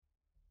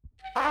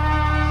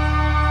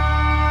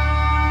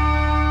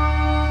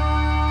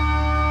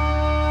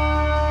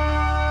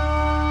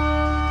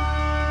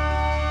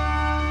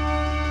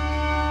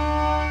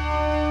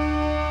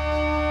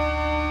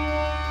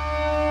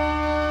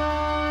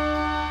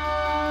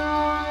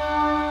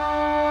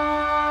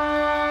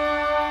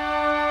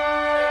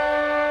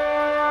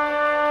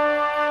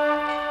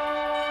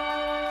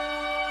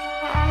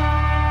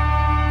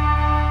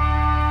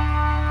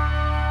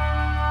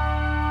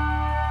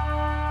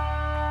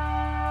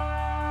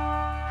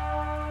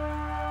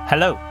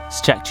Hello,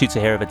 it's Jack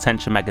Tutor here of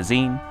Attention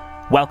Magazine.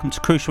 Welcome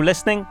to Crucial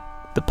Listening,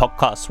 the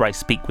podcast where I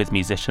speak with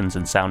musicians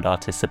and sound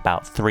artists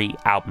about 3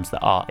 albums that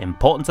are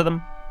important to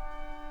them.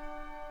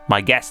 My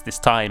guest this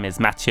time is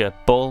Mathieu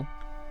Bull,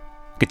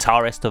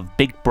 guitarist of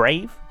Big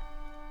Brave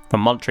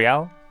from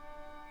Montreal,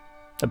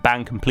 a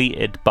band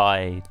completed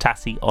by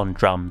Tassie on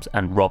drums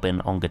and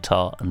Robin on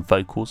guitar and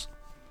vocals.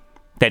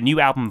 Their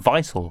new album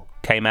Vital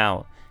came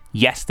out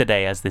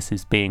yesterday as this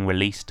is being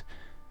released.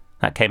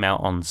 That came out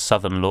on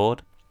Southern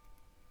Lord.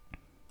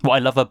 What I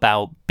love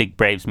about Big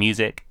Brave's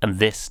music and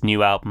this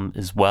new album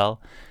as well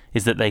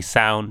is that they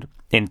sound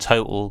in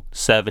total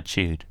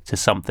servitude to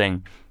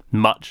something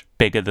much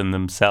bigger than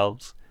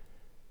themselves.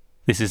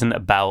 This isn't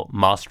about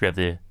mastery of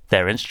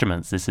their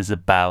instruments. This is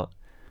about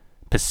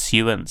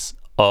pursuance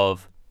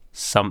of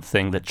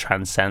something that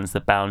transcends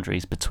the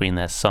boundaries between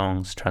their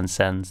songs,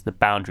 transcends the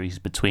boundaries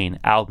between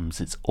albums.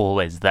 It's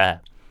always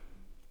there.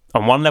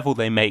 On one level,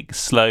 they make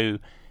slow,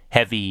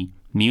 heavy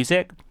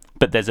music,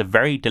 but there's a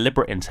very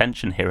deliberate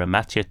intention here, and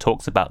Mathieu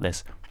talks about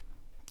this,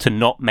 to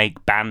not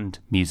make band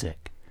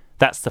music.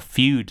 That's the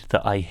feud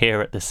that I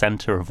hear at the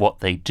center of what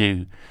they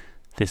do.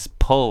 This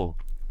pull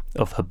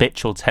of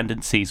habitual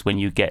tendencies when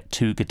you get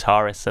 2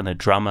 guitarists and a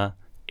drummer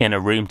in a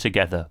room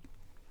together.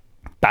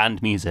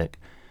 Band music,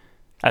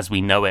 as we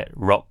know it,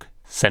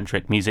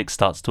 rock-centric music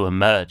starts to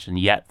emerge, and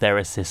yet there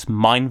is this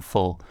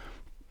mindful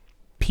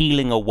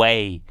peeling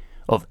away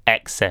of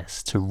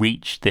excess to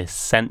reach this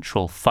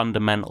central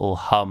fundamental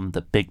hum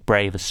that Big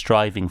Brave are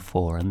striving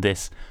for, and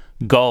this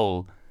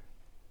goal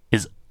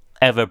is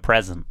ever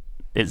present.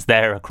 It's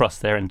there across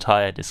their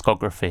entire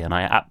discography, and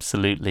I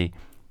absolutely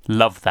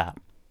love that.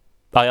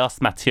 I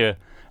asked Mathieu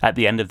at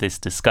the end of this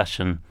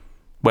discussion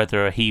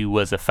whether he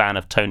was a fan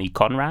of Tony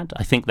Conrad.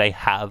 I think they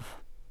have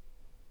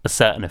a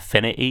certain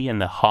affinity in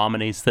the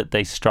harmonies that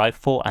they strive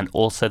for, and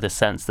also the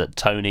sense that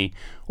Tony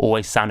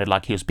always sounded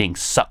like he was being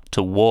sucked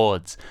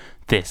towards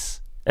this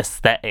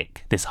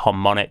aesthetic, this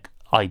harmonic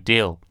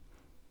ideal,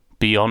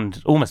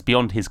 almost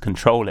beyond his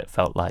control, it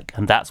felt like.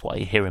 And that's what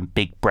I hear in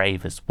Big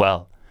Brave as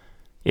well.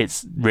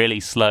 It's really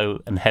slow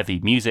and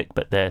heavy music,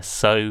 but they're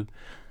so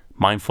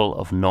mindful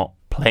of not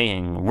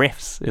playing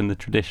riffs in the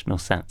traditional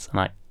sense, and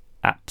I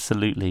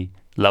absolutely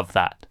love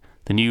that.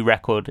 The new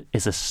record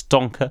is a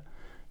stonker,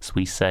 as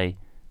we say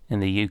in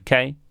the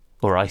UK,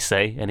 or I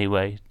say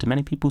anyway. Do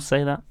many people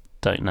say that?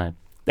 Don't know.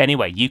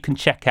 Anyway, you can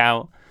check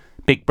out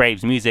Big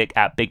Brave's music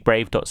at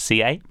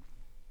bigbrave.ca.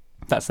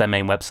 That's their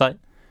main website.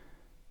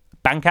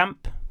 Bandcamp,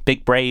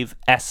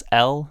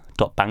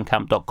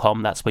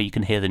 bigbravesl.bandcamp.com. That's where you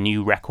can hear the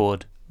new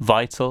record,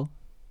 Vital.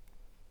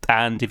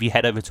 And if you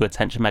head over to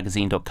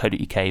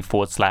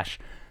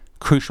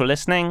attentionmagazine.co.uk/crucial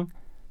listening,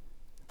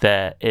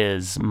 there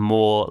is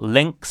more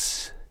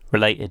links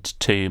related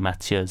to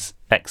Mathieu's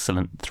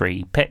excellent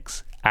 3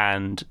 picks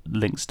and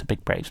links to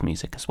Big Brave's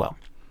music as well.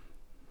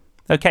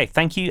 Okay,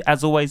 thank you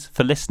as always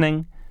for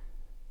listening,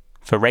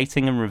 for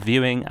rating and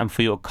reviewing, and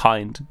for your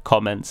kind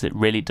comments. It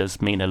really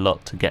does mean a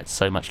lot to get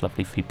so much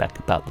lovely feedback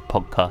about the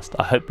podcast.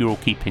 I hope you're all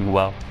keeping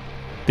well.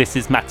 This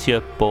is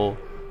Mathieu Bull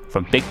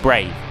from Big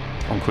Brave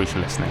on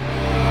Crucial Listening.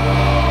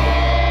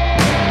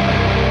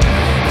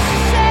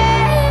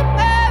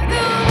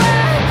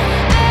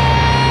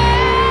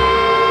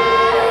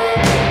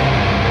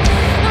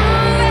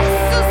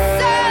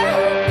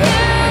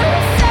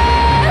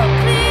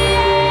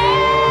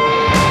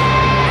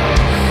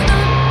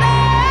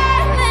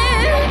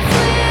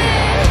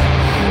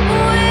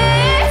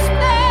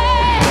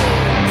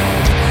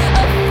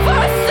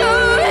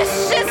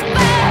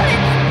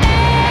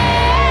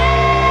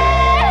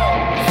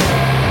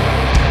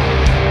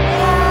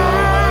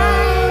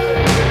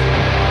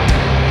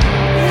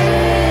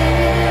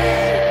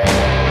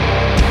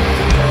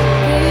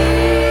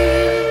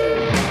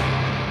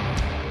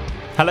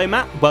 Hello,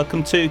 Matt.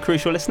 Welcome to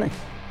Crucial Listening.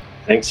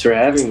 Thanks for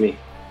having me.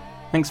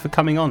 Thanks for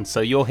coming on.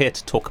 So you're here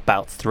to talk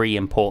about 3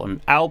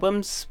 important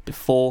albums.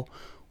 Before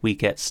we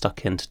get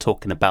stuck into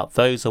talking about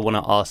those, I want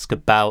to ask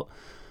about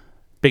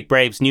Big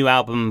Brave's new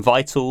album,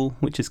 Vital,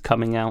 which is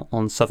coming out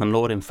on Southern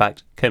Lord. In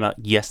fact, came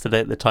out yesterday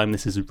at the time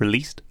this is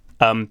released.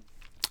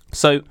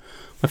 So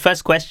my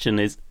first question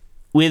is,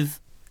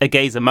 with A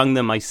Gaze Among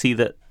Them, I see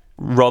that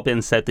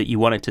Robin said that you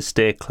wanted to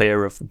steer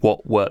clear of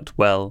what worked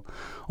well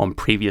on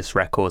previous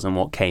records and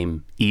what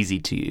came easy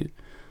to you.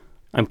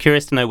 I'm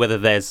curious to know whether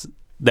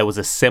there was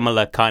a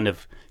similar kind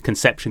of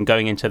conception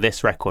going into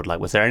this record. Like,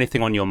 was there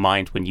anything on your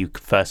mind when you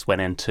first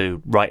went in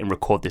to write and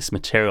record this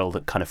material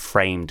that kind of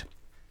framed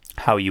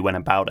how you went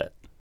about it?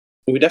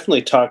 We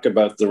definitely talk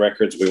about the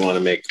records we want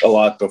to make a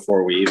lot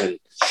before we even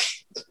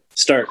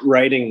start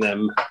writing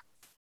them.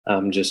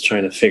 I'm just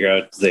trying to figure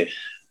out the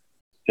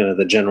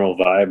general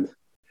vibe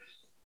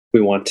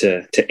we want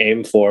to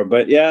aim for.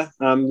 But yeah,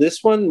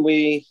 this one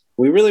we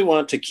really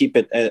want to keep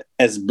it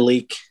as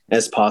bleak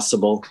as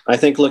possible. I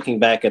think looking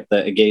back at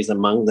the A Gaze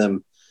Among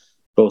Them,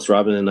 both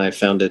Robin and I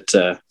found it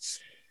a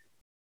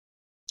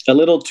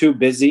little too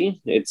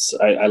busy.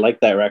 I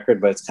like that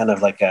record, but it's kind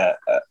of like a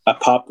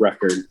pop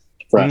record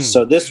for us.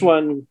 So this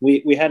one,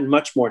 we had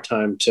much more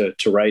time to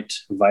write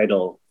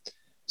Vital.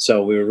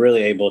 So we were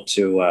really able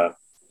to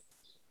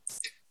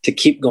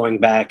keep going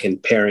back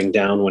and paring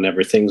down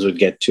whenever things would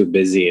get too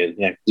busy,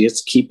 and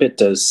just keep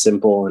it as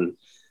simple and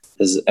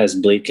as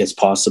bleak as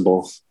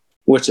possible,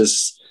 which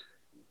is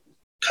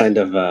kind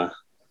of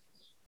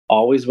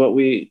always what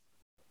we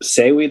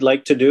say we'd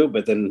like to do,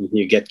 but then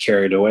you get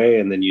carried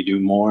away and then you do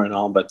more and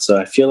all. But so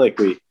I feel like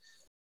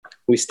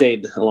we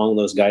stayed along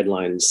those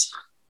guidelines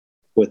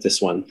with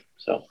this one.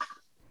 So,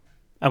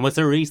 and was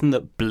there a reason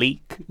that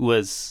bleak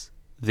was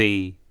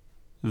the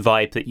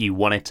vibe that you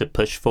wanted to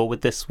push for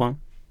with this one?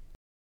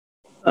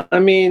 I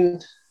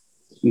mean,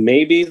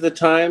 maybe the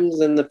times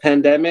and the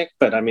pandemic,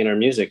 but I mean, our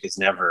music is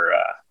never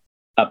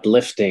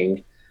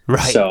uplifting,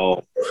 right?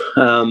 So,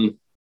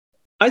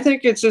 I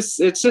think it's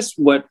just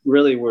what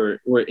really we're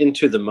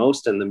into the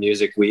most, and the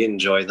music we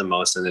enjoy the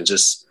most, and it's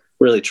just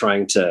really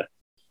trying to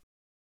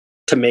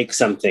make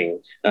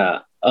something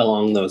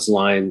along those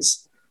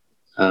lines.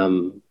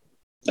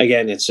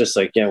 Again, it's just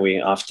like, we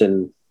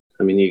often,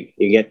 I mean,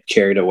 you get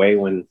carried away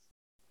when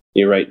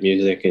you write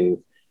music and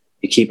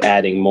you keep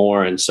adding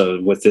more. And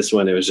so with this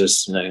one, it was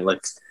just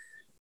like,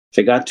 if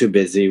it got too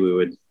busy, we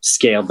would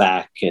scale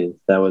back, and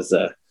that was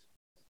a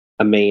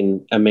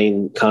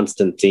main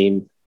constant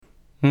theme.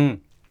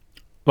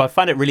 Well, I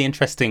find it really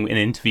interesting in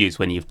interviews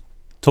when you've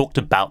talked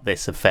about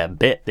this a fair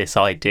bit, this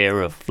idea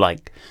of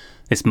like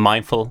this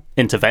mindful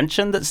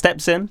intervention that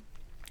steps in,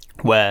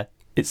 where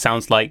it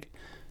sounds like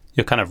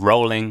you're kind of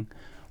rolling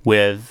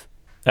with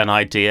an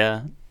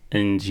idea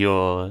and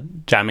you're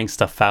jamming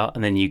stuff out,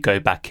 and then you go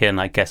back in,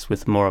 I guess,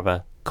 with more of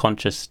a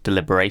conscious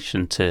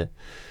deliberation to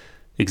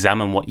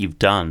examine what you've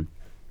done.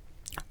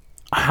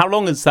 How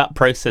long has that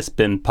process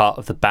been part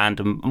of the band,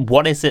 and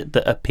what is it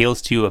that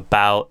appeals to you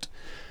about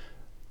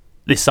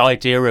this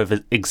idea of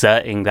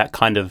exerting that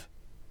kind of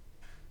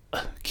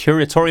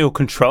curatorial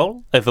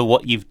control over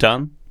what you've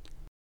done?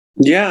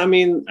 Yeah, I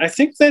mean, I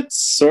think that's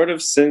sort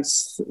of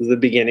since the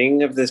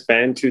beginning of this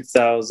band,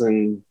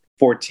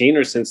 2014,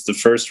 or since the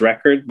first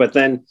record. But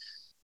then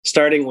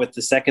starting with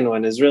the second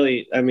one is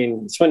really, I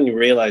mean, it's when you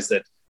realize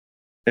that,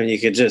 I mean, you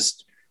could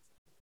just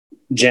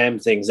jam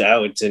things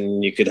out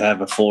and you could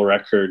have a full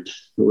record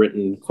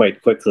written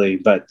quite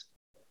quickly.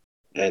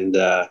 And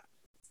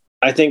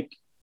I think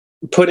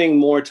putting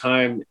more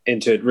time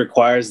into it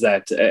requires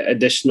that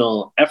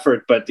additional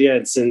effort. But yeah,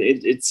 it's an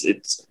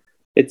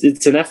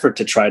effort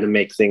to try to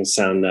make things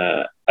sound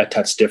a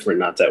touch different.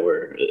 Not that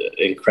we're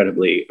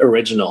incredibly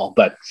original,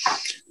 but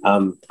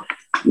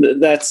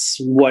that's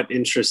what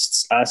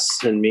interests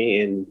us and me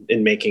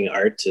in making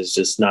art, is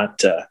just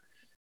not, I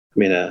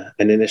mean,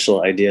 an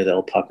initial idea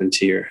that'll pop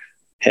into your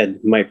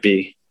head might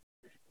be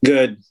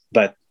good,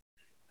 but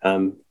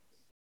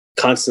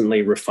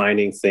constantly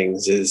refining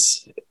things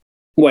is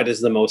what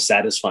is the most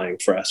satisfying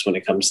for us when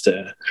it comes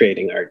to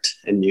creating art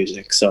and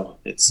music. So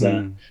it's,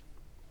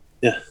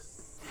 yeah.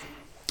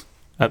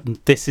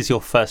 This is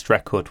your first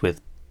record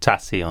with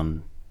Tassie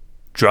on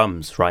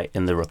drums, right,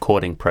 in the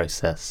recording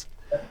process?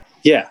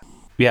 Yeah.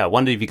 Yeah, I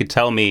wonder if you could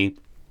tell me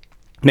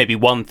maybe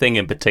one thing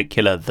in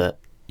particular that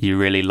you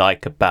really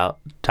like about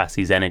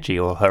Tassie's energy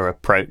or her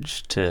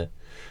approach to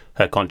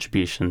her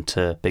contribution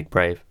to Big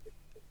Brave.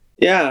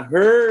 Yeah,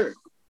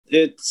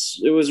 it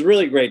was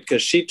really great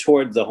because she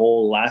toured the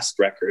whole last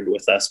record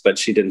with us, but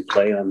she didn't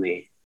play on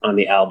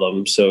the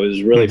album. So it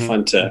was really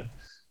fun to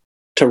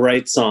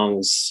write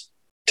songs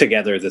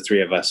together, the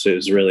three of us. It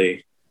was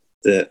really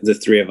the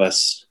three of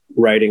us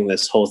writing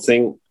this whole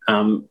thing.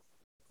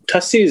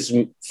 Tassie's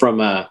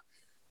from a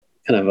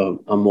kind of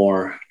a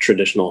more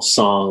traditional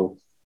song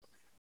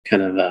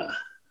kind of a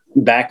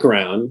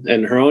background,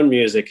 and her own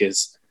music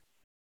is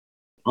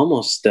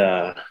almost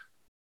I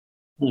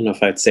don't know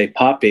if I'd say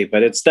poppy,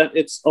 but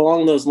it's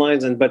along those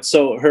lines. But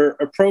so her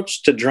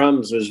approach to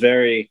drums was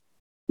very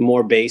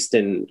more based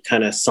in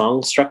kind of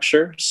song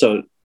structure.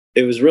 So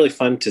it was really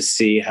fun to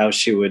see how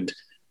she would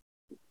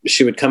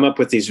come up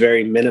with these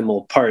very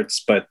minimal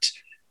parts, but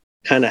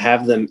kind of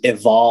have them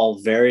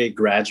evolve very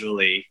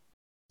gradually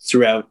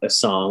throughout a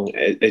song.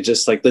 It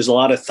just like, there's a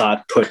lot of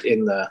thought put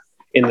in the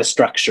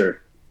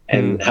structure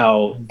and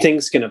how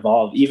things can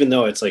evolve, even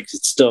though it's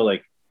still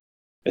like,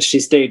 she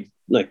stayed,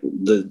 like,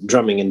 the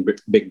drumming in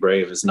Big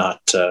Brave is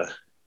not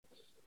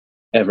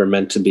ever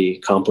meant to be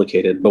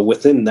complicated, but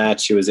within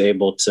that she was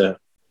able to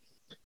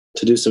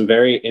do some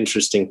very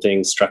interesting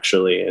things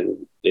structurally,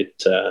 and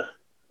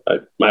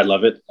I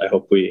love it. I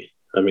hope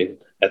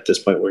at this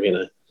point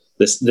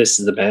this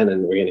is the band,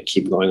 and we're gonna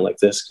keep going like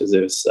this, because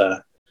it was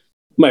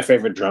my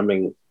favorite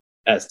drumming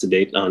as to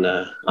date on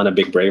a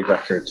Big Brave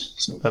record.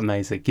 So.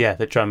 Amazing. Yeah,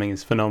 the drumming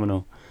is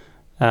phenomenal.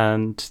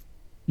 And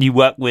you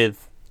work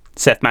with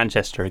Seth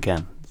Manchester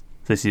again.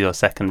 This is your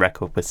second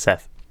record with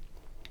Seth.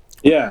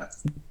 Yeah.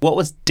 What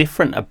was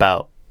different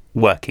about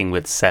working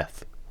with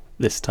Seth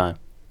this time?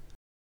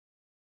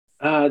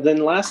 Than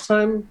last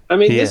time? I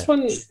mean, This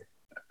one, I'm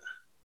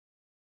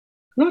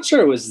not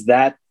sure it was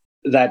that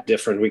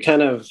different. We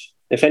kind of,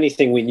 if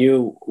anything, we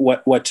knew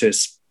what to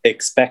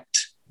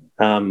expect.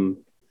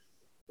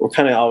 We're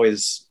kind of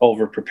always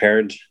over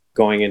prepared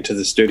going into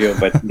the studio,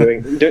 but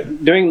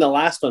doing the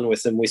last one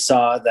with him, we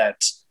saw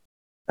that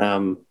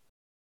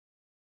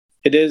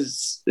it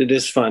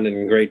is fun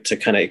and great to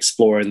kind of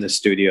explore in the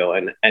studio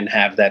and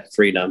have that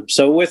freedom.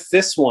 So with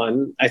this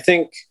one, I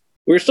think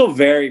we were still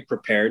very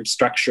prepared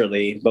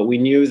structurally, but we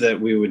knew that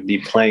we would be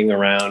playing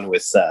around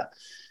with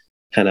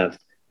kind of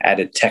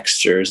added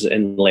textures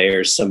and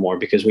layers some more,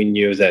 because we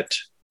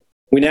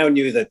now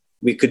knew that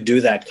we could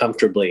do that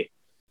comfortably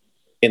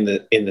in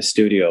the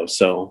studio.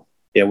 So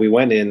yeah, we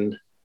went in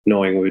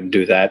knowing we would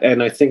do that.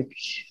 And I think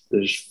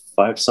there's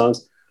 5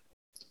 songs.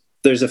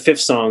 There's a 5th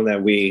song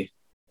that we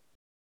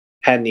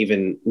hadn't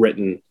even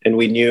written, and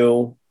we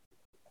knew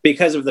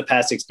because of the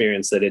past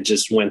experience that it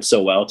just went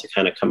so well to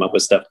kind of come up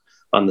with stuff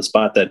on the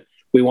spot that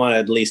we wanted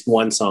at least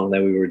one song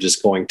that we were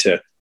just going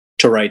to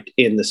write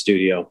in the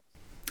studio.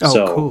 Oh,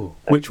 so, cool.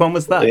 Which one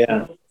was that?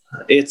 Yeah,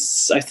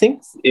 I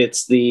think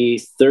it's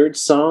the 3rd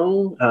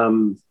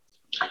song.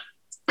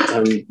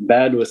 I'm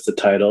bad with the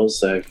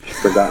titles. I've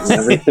forgotten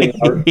everything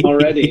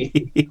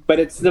already. But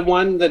it's the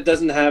one that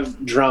doesn't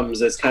have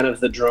drums. It's kind of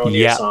the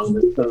dronier song.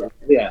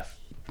 Yeah.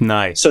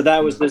 Nice. So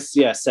that was this,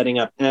 setting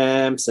up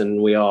amps,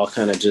 and we all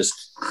kind of just,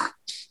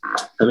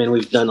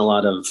 we've done a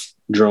lot of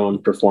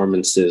drone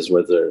performances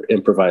where they're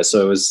improvised.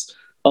 So it was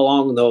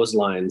along those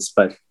lines.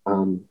 But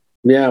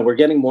we're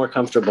getting more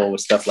comfortable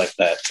with stuff like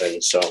that.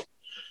 And so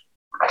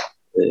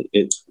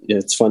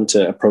it's fun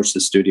to approach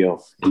the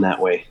studio in that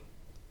way.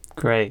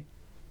 Great.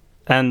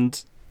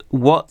 And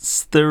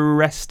what's the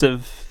rest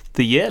of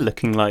the year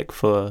looking like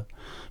for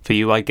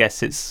you? I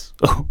guess it's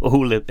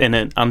all in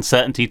an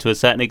uncertainty to a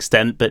certain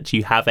extent, but do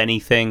you have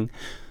anything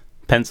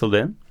penciled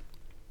in?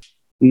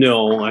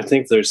 No, I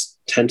think there's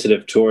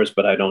tentative tours,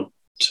 but I don't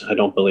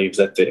believe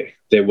that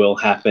they will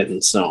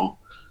happen. So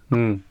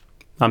I'm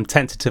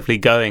tentatively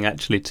going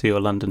actually to your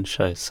London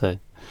show. So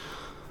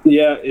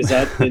yeah, is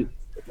that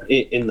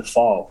in the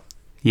fall?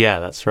 Yeah,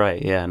 that's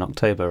right. Yeah, in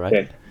October, right?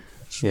 Okay.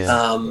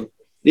 Yeah.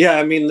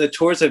 The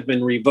tours have been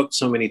rebooked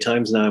so many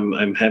times now.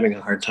 I'm having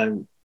a hard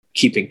time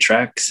keeping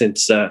track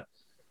since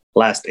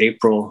last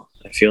April.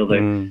 I feel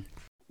like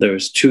there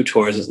was 2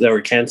 tours that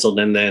were canceled,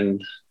 and then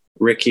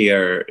Ricky,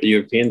 our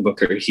European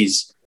booker,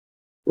 he's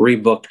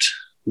rebooked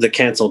the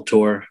canceled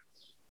tour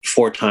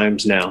 4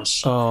 times now.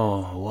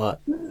 Oh,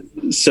 what?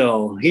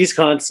 So he's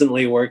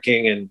constantly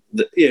working, and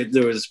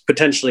there was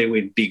potentially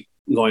we'd be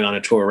going on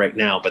a tour right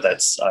now, but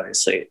that's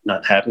obviously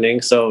not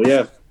happening. So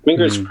yeah,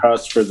 fingers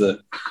crossed for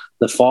the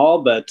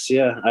fall. But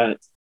yeah,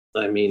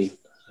 I mean,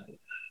 at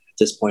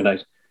this point, I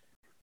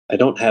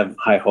don't have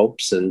high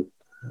hopes, and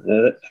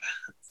at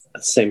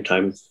the same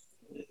time,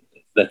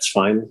 that's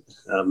fine.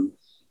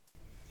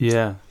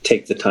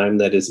 Take the time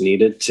that is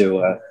needed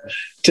to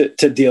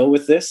deal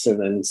with this, and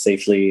then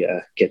safely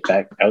get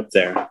back out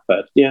there.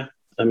 But yeah,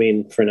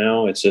 for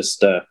now, it's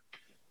just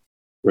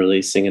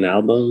releasing an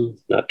album,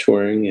 not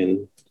touring,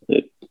 and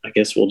I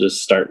guess we'll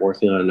just start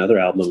working on another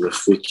album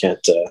if we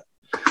can't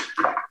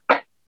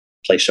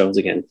play shows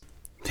again.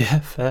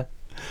 Yeah, fair.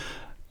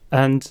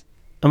 And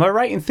am I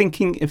right in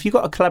thinking, have you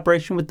got a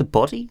collaboration with The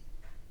Body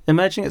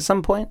emerging at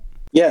some point?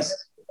 Yes.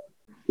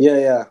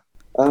 Yeah.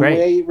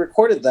 We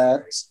recorded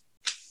that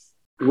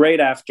right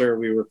after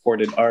we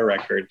recorded our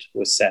record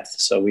with Seth.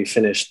 So we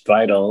finished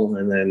Vital,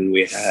 and then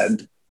we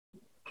had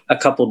a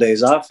couple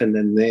days off, and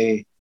then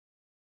they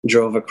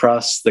drove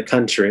across the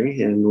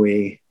country, and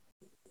we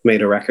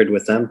made a record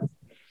with them.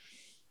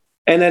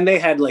 And then they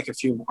had like a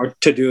few more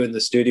to do in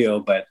the studio,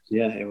 but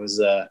yeah, it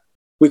was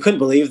we couldn't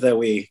believe that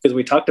because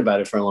we talked about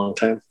it for a long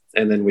time,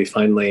 and then we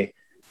finally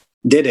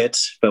did it.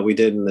 But we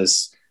did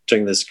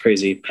during this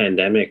crazy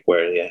pandemic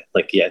where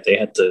they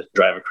had to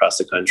drive across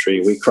the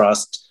country. We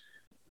crossed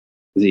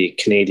the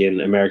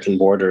Canadian-American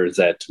border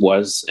that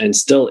was and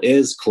still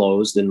is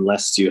closed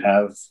unless you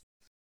have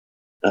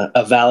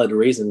a valid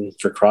reason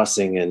for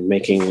crossing, and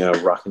making a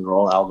rock and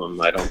roll album,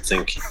 I don't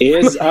think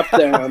is up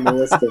there on the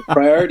list of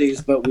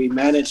priorities, but we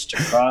managed to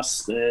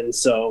cross. And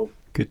so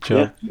good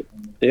job.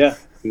 Yeah.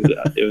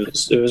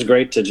 It was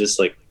great to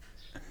just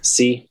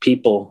see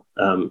people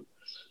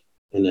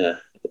in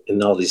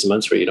all these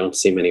months where you don't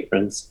see many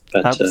friends.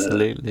 But,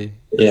 absolutely.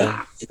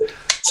 Yeah.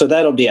 So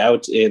that'll be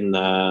out in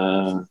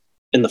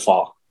the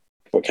fall.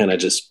 We're kind of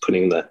just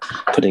putting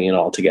it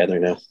all together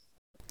now.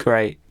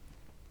 Great.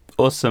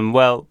 Awesome.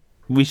 Well,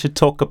 we should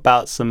talk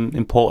about some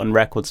important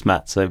records,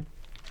 Matt. So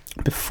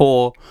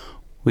before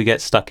we get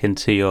stuck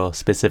into your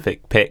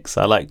specific picks,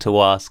 I like to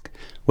ask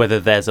whether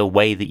there's a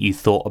way that you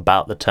thought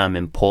about the term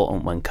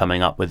important when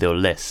coming up with your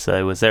list.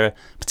 So was there a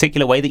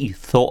particular way that you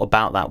thought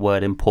about that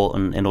word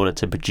important in order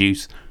to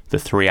produce the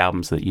 3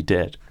 albums that you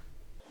did?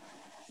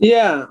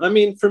 Yeah,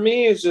 for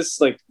me, it's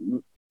just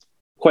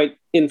quite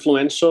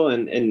influential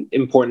and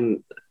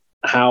important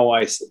how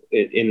I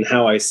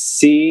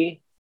see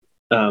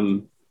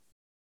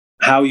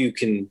how you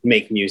can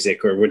make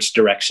music, or which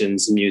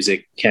directions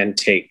music can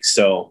take.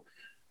 So,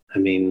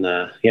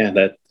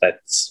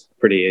 that's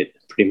pretty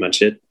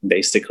much it,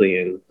 basically.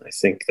 And I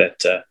think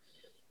that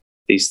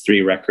these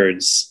 3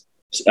 records,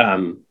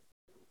 some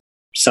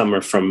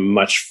are from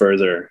much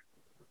further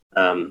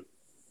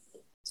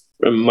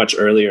much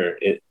earlier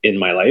in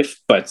my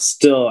life, but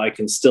still, I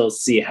can still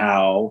see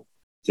how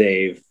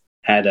they've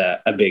had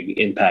a big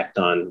impact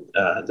on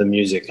the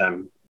music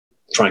I'm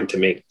trying to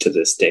make to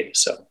this day.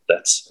 So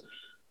that's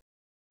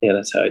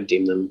how I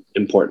deem them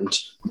important.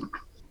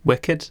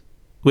 Wicked.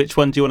 Which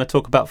one do you want to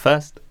talk about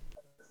first?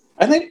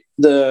 I think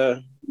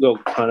go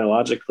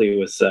chronologically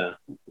with the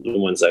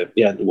ones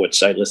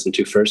which I listened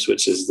to first,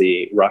 which is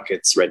the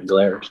Rockets' Red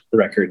Glare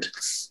record.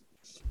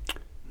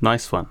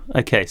 Nice one.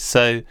 Okay,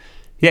 so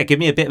give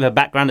me a bit of a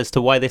background as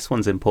to why this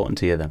one's important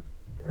to you then.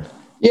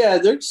 Yeah,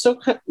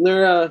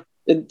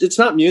 it's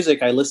not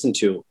music I listen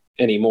to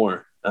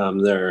anymore.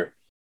 They're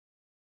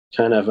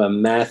kind of a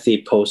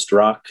mathy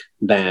post-rock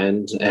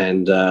band,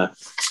 and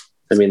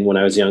when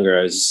I was younger,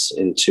 I was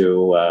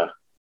into.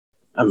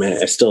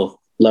 I still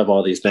love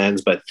all these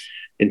bands, but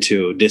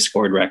into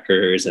Discord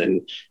Records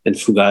and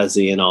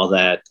Fugazi and all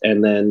that.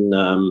 And then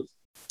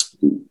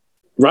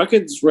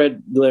Rockets'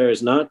 Red Glare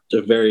is not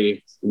a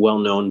very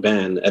well-known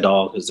band at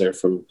all, because they're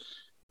from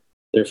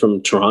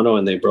Toronto,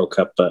 and they broke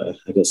up, I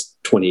guess,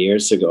 20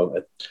 years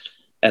ago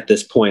at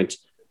this point.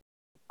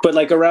 But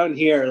like around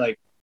here, like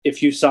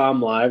if you saw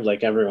them live,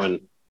 like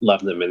everyone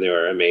loved them, and they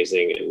were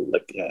amazing, and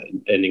like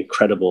an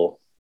incredible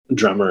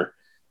drummer.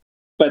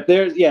 But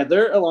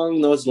they're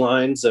along those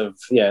lines of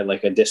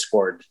like a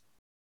Discord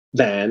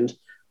band.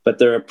 But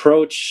their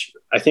approach,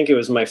 I think it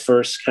was my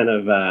first kind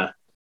of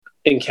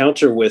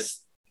encounter with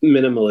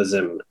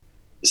minimalism.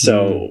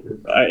 So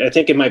I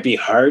think it might be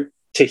hard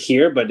to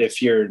hear, but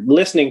if you're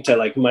listening to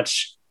like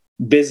much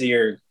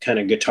busier kind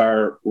of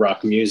guitar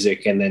rock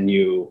music, and then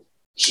you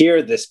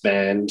hear this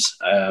band,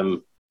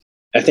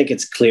 I think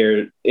it's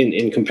clear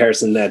in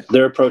comparison that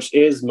their approach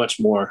is much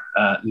more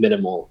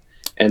minimal.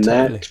 And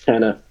totally.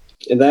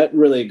 that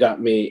really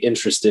got me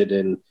interested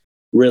in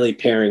really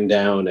paring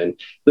down. And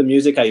the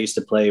music I used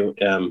to play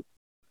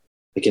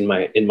like in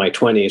my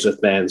 20s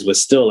with bands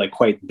was still like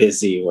quite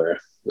busy, where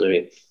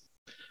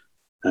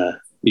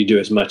you do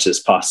as much as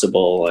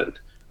possible, and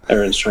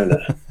everyone's trying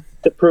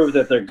to prove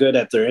that they're good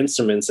at their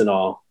instruments and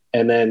all.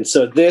 And then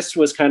so this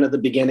was kind of the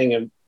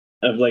beginning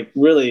of like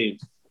really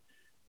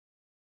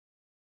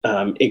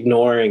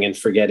ignoring and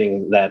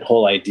forgetting that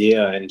whole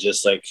idea, and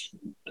just like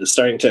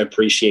starting to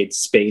appreciate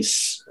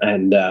space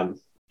and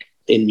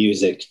in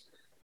music.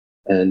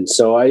 And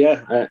so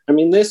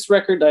this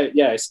record,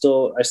 I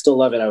still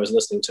love it. I was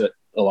listening to it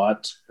a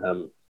lot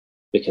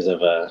because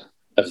of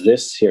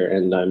this here,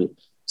 and I'm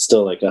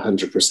still like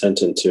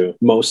 100% into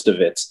most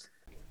of it.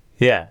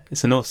 Yeah,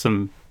 it's an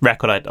awesome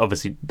record.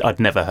 I'd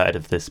never heard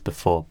of this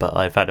before, but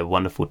I've had a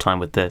wonderful time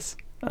with this.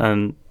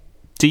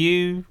 Do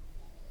you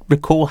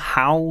recall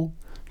how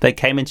they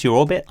came into your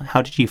orbit?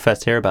 How did you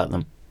first hear about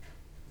them?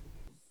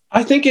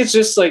 I think it's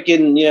just like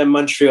in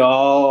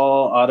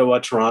Montreal, Ottawa,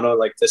 Toronto,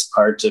 like this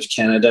part of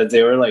Canada.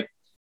 They were like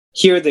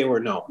here. They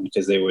were known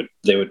because they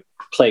would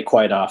play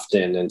quite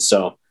often,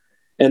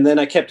 and then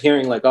I kept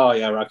hearing like, oh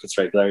yeah, Rockets'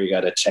 Red Glare, you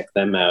got to check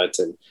them out.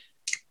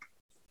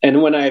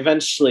 And when I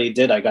eventually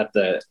did, I got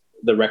the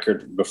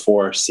record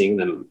before seeing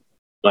them.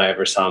 I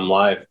ever saw them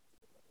live,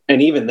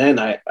 and even then,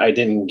 I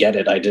didn't get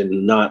it. I did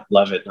not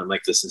love it. I'm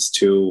like, this is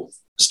too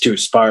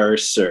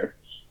sparse, or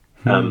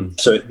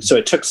so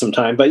it took some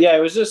time. But yeah,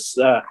 it was just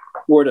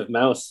word of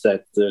mouth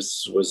that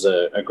this was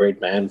a great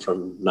band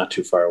from not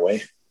too far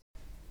away.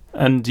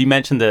 And you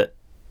mentioned that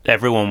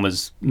everyone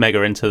was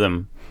mega into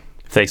them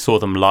if they saw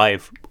them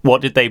live.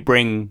 What did they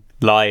bring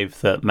live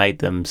that made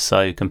them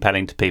so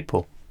compelling to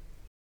people?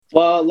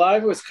 Well,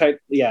 live was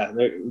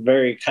they're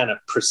very kind of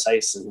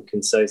precise and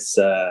concise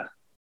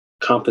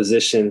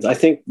compositions. I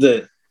think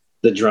the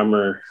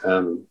drummer,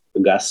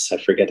 Gus, I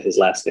forget his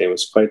last name,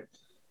 was quite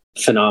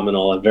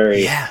phenomenal and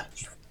very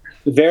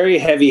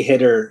heavy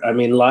hitter. I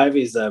mean, live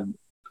this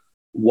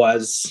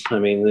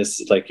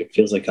like, it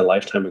feels like a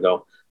lifetime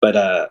ago,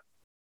 but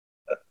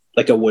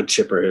like a wood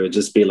chipper. It would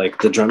just be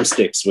like the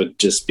drumsticks would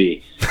just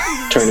be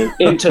turning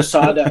into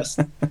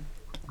sawdust.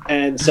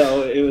 And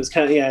so it was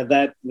kind of,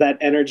 that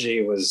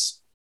energy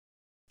was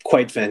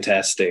quite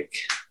fantastic.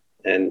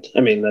 And I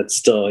mean, that's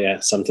still,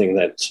 something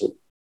that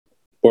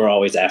we're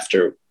always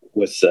after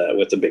with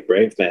the Big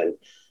Brave band.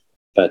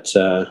 But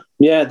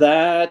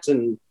that,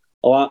 and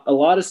a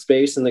lot of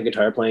space in the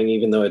guitar playing,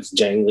 even though it's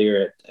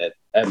janglier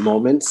at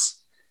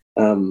moments.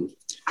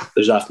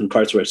 There's often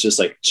parts where it's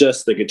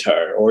just the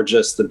guitar or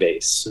just the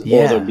bass, or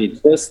there'll be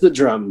just the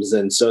drums.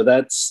 And so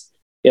that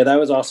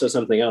was also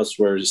something else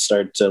where you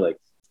start to like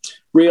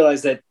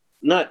realize that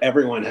not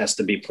everyone has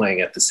to be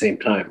playing at the same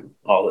time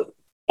all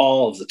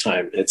of the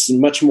time. It's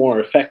much more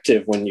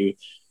effective when you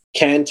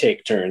can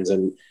take turns,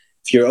 and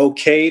if you're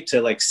okay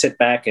to like sit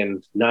back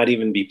and not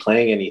even be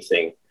playing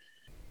anything,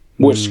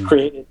 which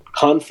created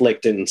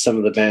conflict in some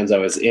of the bands I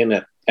was in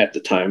at the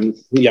time,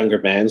 younger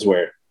bands,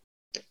 where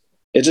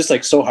it's just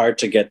like so hard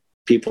to get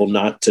people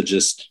not to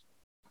just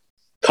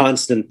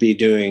constantly be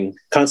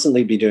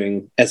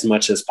doing as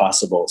much as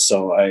possible.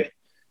 So I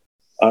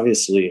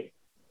obviously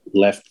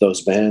left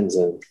those bands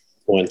and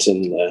went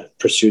and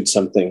pursued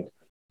something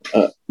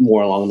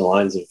more along the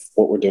lines of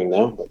what we're doing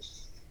now.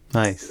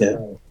 Nice. Yeah.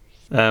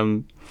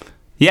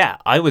 Yeah,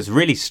 I was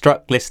really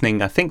struck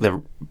listening. I think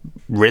the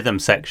rhythm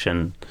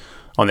section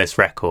on this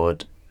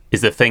record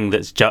is the thing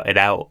that's jutted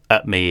out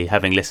at me,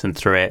 having listened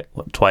through it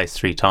twice,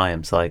 three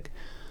times. Like,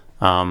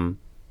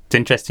 it's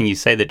interesting you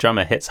say the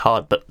drummer hits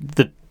hard, but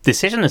the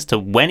decision as to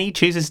when he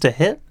chooses to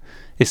hit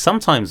is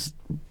sometimes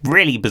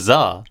really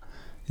bizarre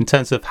in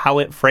terms of how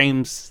it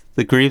frames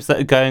the grooves that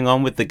are going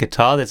on with the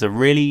guitar. There's a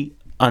really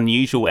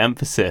unusual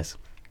emphasis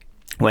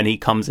when he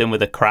comes in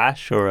with a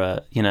crash or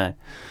a,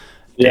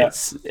 Yeah.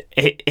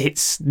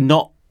 it's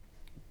not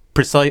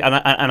precise.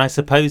 And I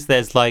suppose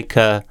there's like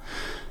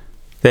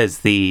there's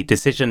the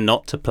decision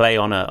not to play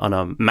on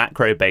a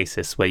macro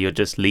basis where you're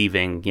just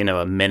leaving,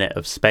 a minute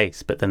of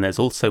space. But then there's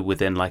also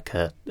within like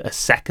a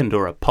second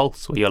or a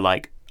pulse where you're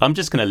like, I'm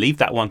just going to leave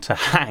that one to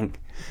hang.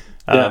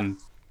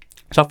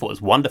 Which I thought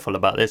was wonderful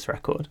about this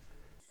record.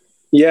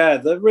 Yeah,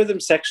 the rhythm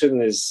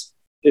section is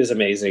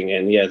amazing.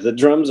 And yeah, the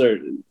drums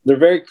they're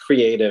very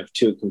creative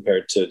too,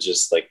 compared to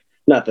just like,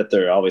 not that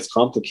they're always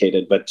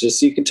complicated, but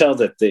just you can tell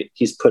that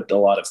he's put a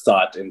lot of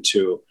thought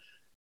into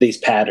these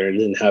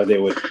patterns and how they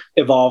would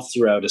evolve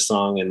throughout a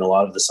song. And a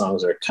lot of the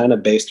songs are kind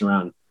of based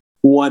around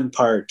one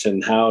part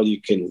and how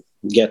you can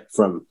get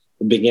from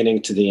the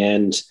beginning to the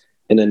end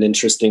in an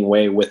interesting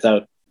way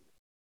without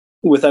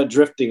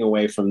drifting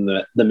away from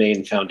the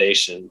main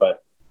foundation.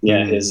 But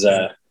yeah, his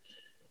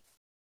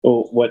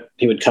what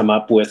he would come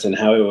up with and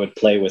how he would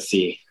play with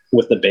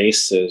the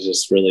bass is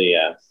just really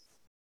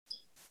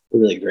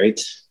really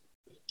great.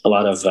 A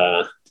lot of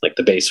like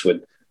the bass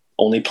would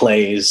only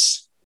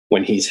plays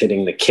when he's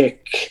hitting the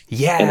kick,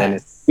 and then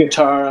his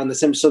guitar on the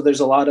sim. So there's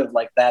a lot of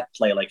like that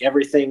play, like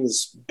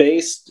everything's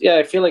based. Yeah,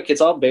 I feel like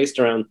it's all based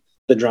around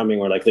the drumming,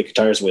 where like the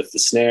guitars with the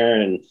snare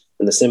and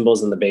the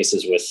cymbals, and the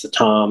basses with the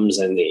toms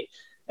and the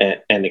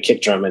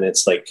kick drum, and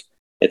it's like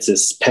it's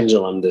this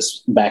pendulum,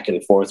 this back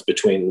and forth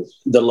between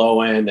the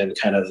low end and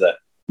kind of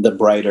the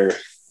brighter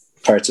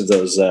parts of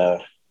those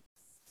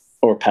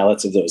or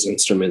palettes of those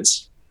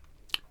instruments.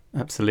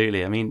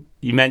 Absolutely. I mean,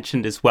 you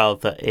mentioned as well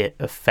that it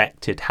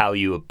affected how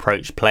you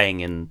approach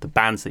playing in the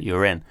bands that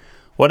you're in.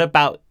 What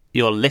about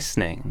your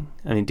listening?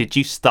 I mean, did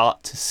you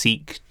start to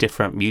seek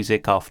different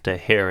music after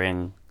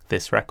hearing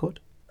this record?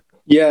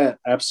 Yeah,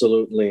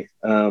 absolutely.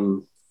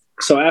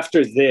 So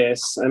after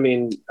this, I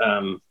mean,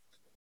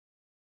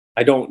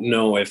 I don't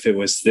know if it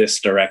was this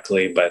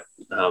directly, but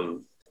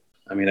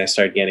I mean, I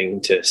started getting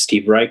into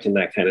Steve Reich and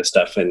that kind of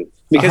stuff. And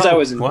because I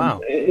was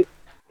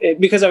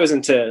because I was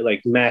into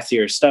like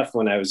mathier stuff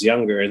when I was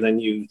younger, and then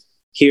you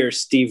hear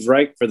Steve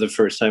Reich for the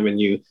first time and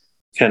you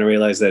kind of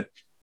realize that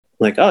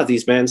like, oh,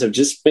 these bands have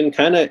just been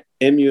kind of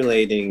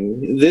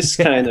emulating this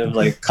kind of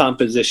like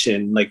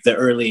composition, like the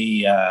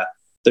early,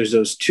 there's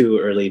those two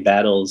early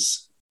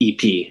Battles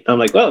EP. I'm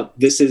like, well,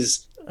 this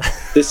is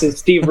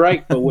Steve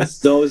Reich, but with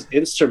those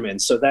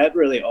instruments. So that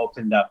really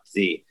opened up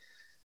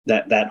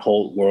that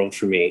whole world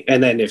for me.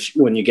 And then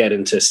when you get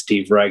into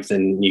Steve Reich,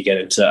 then you get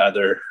into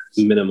other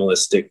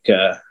minimalistic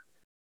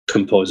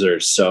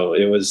composers. So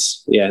it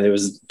was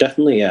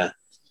definitely a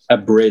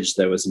bridge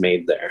that was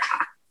made there.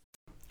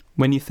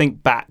 When you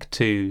think back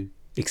to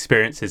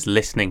experiences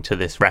listening to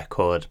this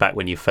record back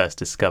when you first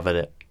discovered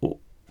it,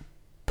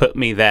 put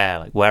me there.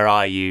 Like, where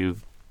are you?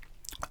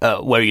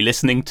 Were you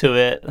listening to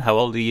it? How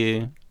old are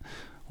you?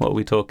 What are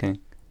we talking?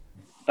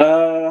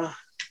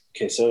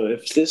 Okay, so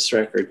if this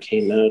record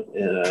came out,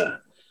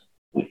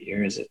 what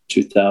year is it?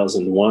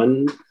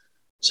 2001.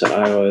 So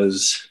I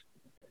was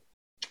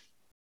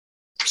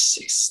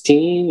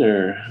 16,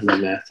 or my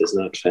math is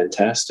not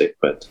fantastic,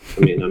 but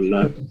I mean, I'm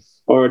not,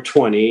 or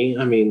 20.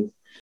 I mean,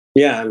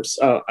 yeah,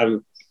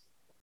 I'm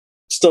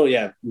still,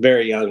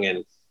 very young,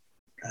 and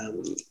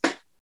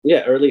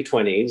early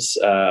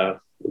 20s.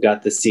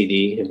 Got the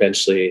CD,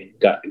 eventually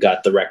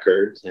got the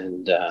record,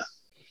 and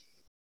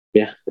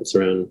it's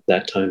around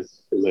that time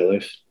in my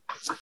life.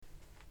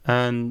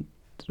 And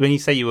when you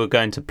say you were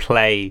going to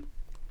play,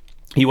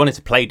 you wanted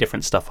to play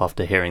different stuff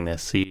after hearing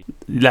this, so you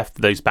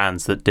left those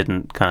bands that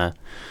didn't kind of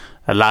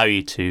allow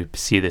you to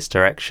pursue this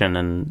direction,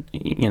 and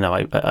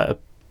I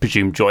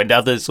presume joined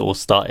others or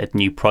started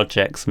new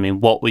projects. I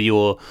mean, what were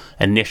your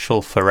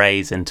initial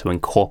forays into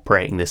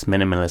incorporating this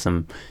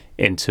minimalism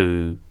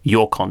into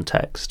your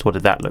context? What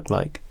did that look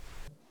like?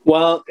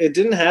 Well, it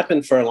didn't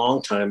happen for a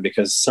long time,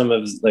 because some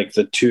of like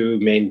the two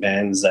main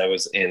bands I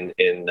was in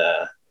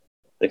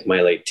like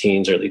my late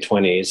teens, early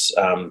 20s,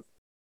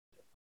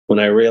 when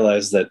I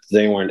realized that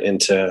they weren't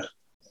into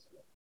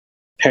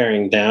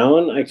paring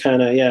down, I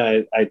kind of,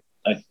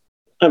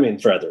 I mean,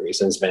 for other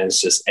reasons,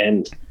 bands just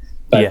end.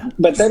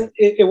 But then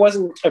it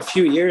wasn't a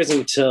few years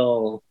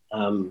until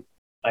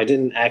I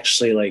didn't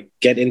actually like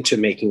get into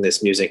making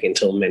this music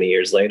until many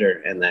years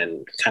later. And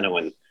then kind of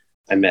when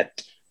I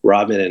met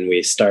Robin and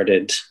we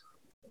started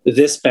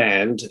this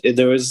band,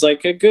 there was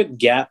like a good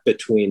gap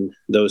between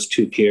those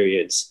two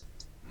periods.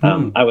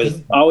 I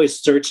was always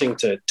searching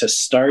to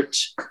start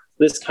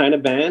this kind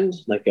of band,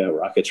 like a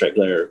Rockets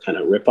Regular kind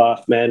of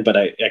rip-off band, but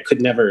I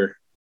could never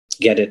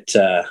get it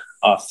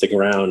off the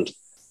ground.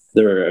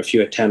 There were a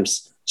few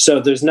attempts. So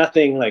there's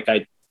nothing like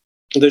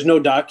there's no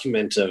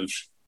document of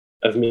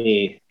of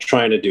me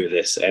trying to do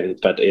this,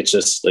 but it's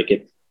just like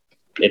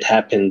it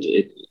happened.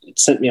 It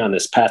sent me on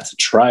this path to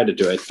try to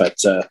do it, but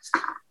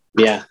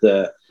yeah,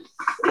 the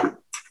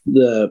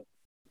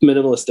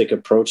minimalistic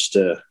approach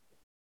to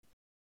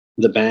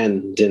the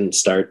band didn't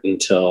start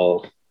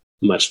until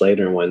much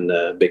later when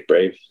Big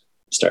Brave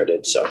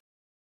started. So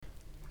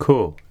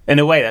cool. In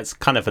a way, that's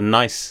kind of a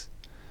nice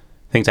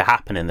thing to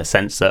happen, in the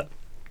sense that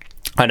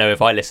I know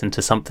if I listen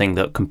to something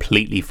that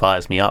completely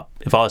fires me up,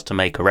 if I was to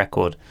make a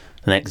record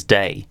the next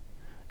day,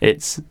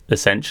 it's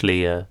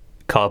essentially a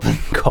carbon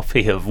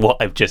copy of what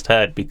I've just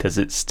heard, because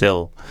it's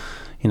still,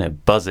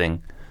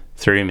 buzzing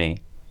through me.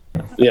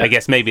 Yeah. I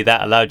guess maybe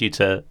that allowed you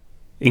to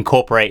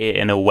incorporate it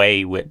in a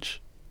way which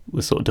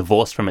was sort of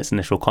divorced from its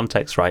initial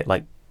context, right?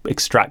 Like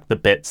extract the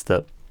bits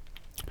that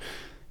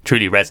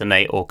truly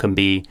resonate or can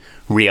be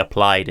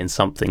reapplied in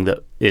something that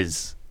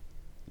is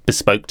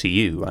bespoke to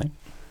you, right?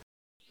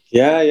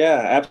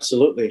 Yeah,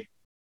 absolutely.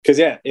 Because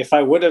if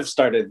I would have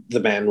started the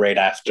band right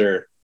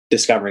after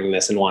discovering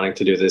this and wanting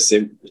to do this,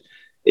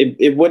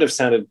 it would have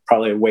sounded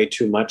probably way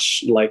too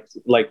much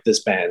like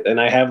this band. And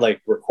I have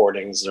like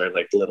recordings or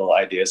like little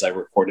ideas I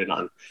recorded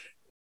on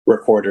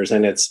recorders,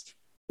 and it's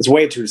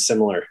way too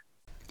similar.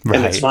 Right.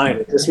 And it's fine.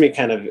 It's just me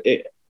kind of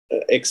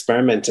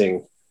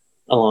experimenting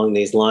along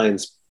these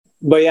lines.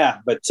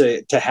 But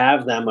to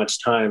have that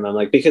much time, I'm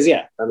like, because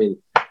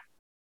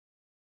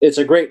it's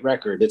a great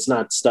record. It's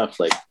not stuff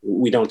like,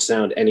 we don't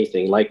sound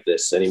anything like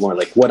this anymore.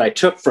 Like what I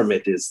took from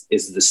it is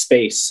the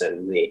space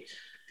and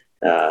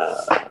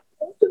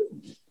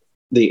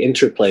the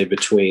interplay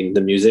between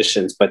the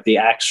musicians, but the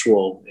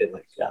actual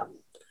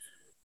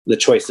the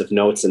choice of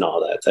notes and all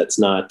that. That's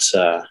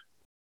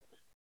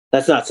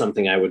not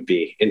something I would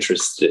be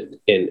interested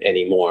in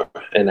anymore.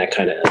 And that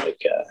kind of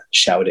like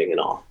shouting and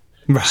all.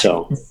 Right.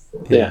 So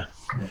yeah.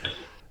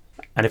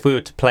 And if we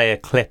were to play a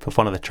clip of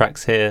one of the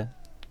tracks here,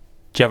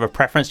 do you have a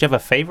preference? Do you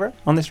have a favorite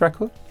on this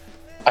record?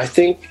 I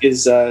think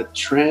is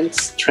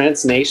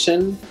Trance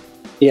Nation.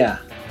 Yeah.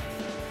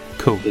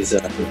 Cool. Is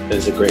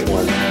a great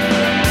one.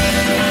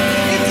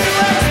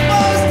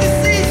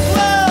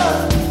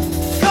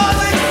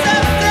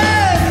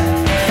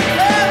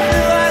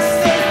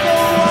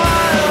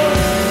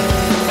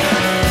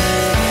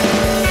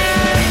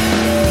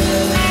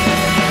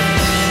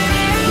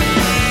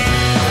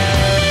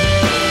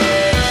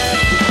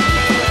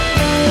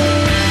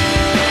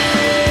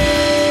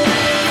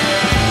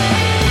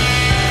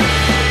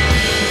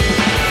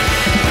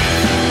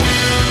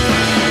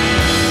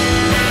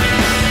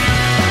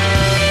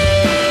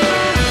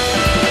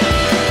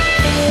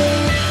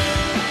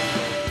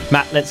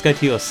 Matt, let's go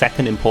to your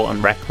second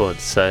important record.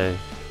 So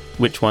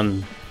which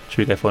one should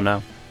we go for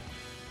now?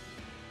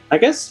 I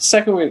guess the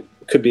second one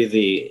could be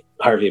the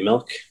Harvey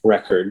Milk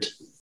record.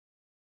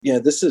 Yeah,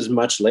 this is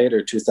much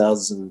later,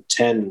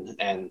 2010,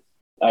 and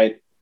I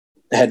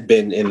had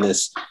been in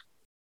this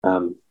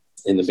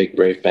in the Big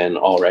Brave band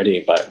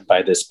already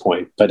by this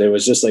point. But it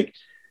was just like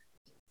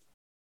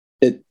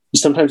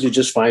sometimes you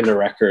just find a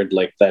record,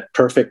 like that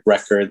perfect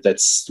record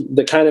that's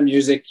the kind of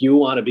music you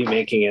want to be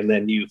making, and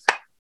then you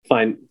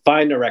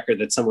find a record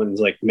that someone's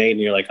like made and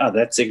you're like, oh,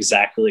 that's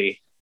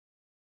exactly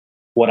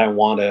what I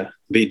want to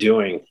be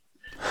doing.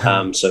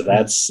 So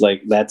that's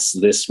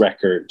this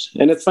record.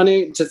 And it's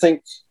funny to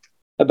think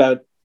about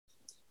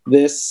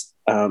this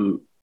and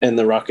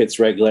the Rockets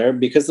Regulaire,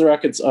 because the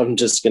Rockets, I'm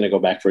just going to go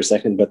back for a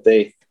second, but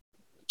they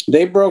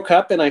broke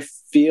up, and I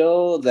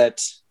feel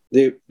that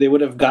they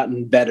would have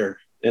gotten better.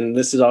 And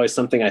this is always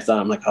something I thought,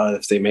 I'm like, oh,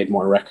 if they made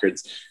more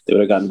records, they would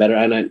have gotten better.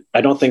 And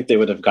I don't think they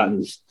would have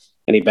gotten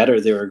any better.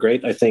 They were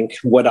great. I think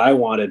what I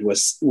wanted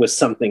was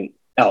something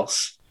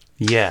else.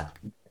 Yeah.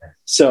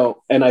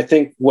 So, and I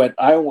think what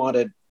I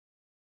wanted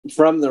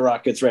from the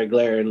Rockets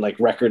Regulaire and like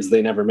records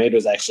they never made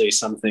was actually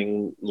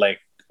something like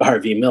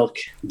Harvey Milk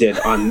did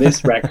on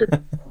this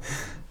record.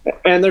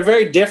 And they're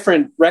very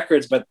different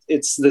records, but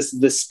it's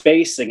the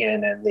space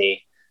again, and the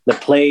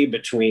play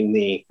between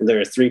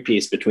they're a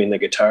three-piece between the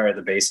guitar,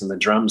 the bass, and the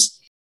drums.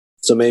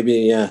 So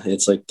maybe,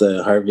 it's like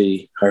the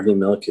Harvey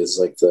Milk is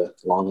like the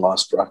long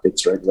lost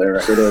Rockets Regulaire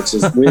record. It's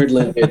just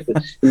weirdly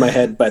in my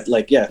head, but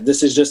like,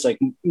 this is just like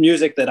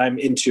music that I'm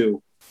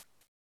into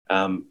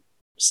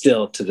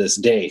still to this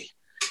day.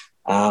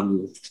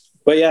 But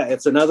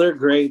it's another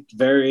great,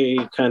 very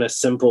kind of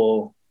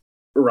simple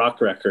rock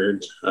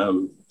record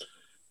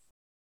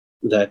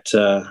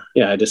that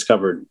I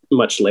discovered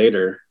much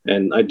later,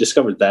 and I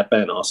discovered that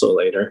band also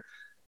later.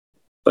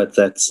 But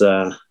that's,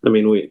 I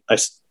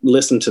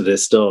listened to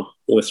this still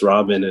with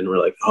Robin, and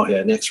we're like, oh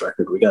yeah, next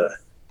record, we got to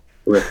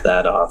rip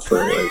that off.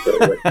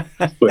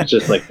 With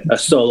just like a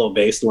solo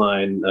bass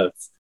line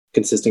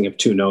consisting of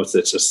two notes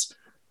that's just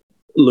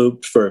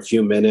looped for a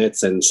few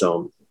minutes. And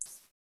so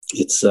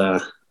it's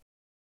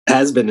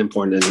has been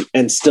important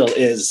and still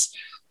is.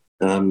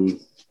 So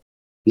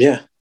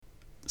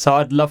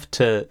I'd love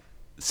to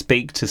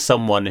speak to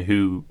someone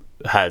who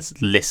has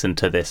listened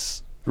to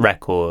this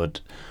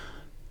record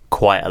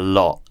quite a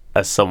lot,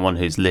 as someone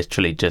who's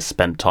literally just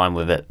spent time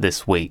with it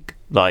this week.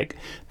 Like,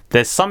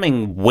 there's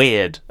something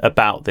weird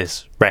about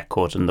this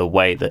record and the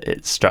way that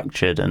it's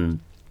structured, and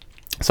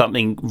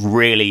something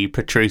really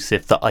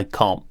protrusive that I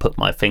can't put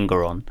my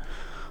finger on.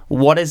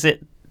 What is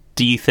it,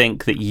 do you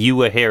think, that you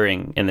were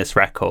hearing in this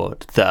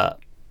record that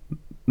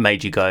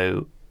made you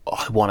go,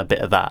 oh, I want a bit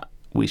of that?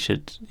 We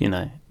should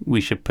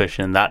push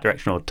in that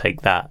direction or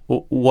take that.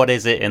 What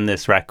is it in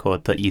this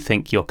record that you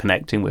think you're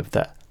connecting with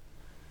there?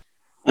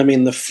 I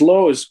mean, the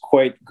flow is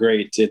quite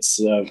great.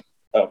 It's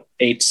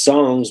 8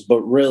 songs,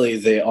 but really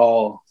they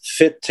all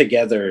fit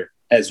together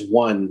as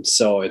one.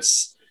 So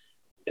it's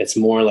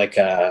more like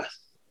back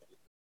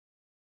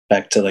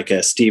to like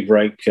a Steve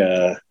Reich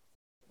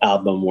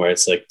album where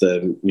it's like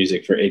the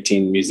music for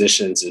 18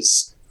 musicians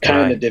is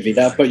kind of divvied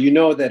up, but you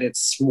know that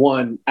it's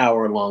 1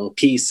 hour long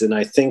piece. And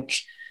I think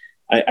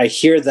I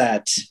hear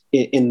that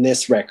in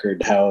this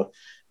record, how,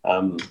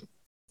 and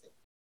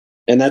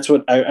that's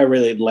what I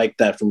really like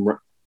that from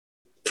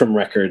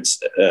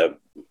records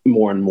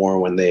more and more,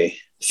 when they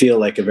feel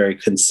like a very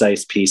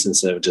concise piece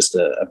instead of just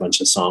a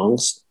bunch of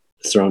songs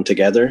thrown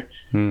together.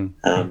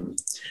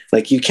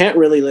 Like you can't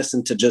really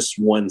listen to just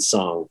one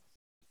song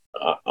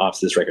off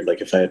this record. Like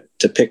if I had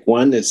to pick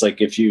one, it's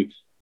like if you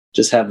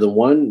just have the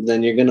one,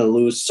 then you're going to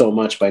lose so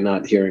much by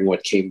not hearing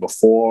what came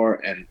before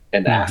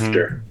and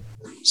after.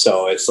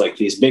 So it's like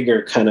these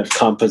bigger kind of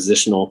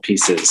compositional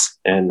pieces.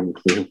 And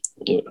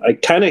I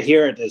kind of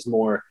hear it as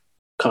more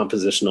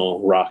compositional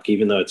rock,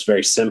 even though it's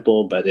very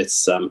simple, but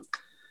it's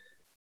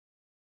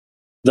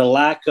the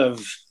lack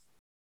of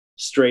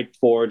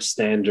straightforward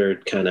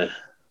standard kind of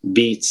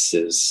beats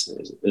is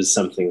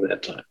something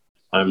that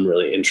I'm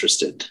really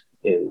interested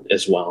in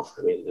as well.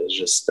 I mean, it's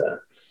just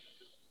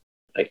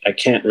I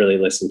can't really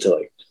listen to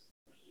like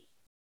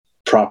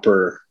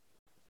proper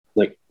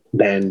like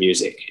band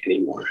music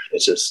anymore.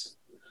 It's just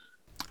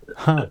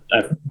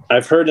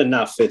I've heard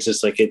enough. It's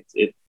just like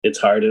it's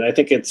hard, and I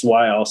think it's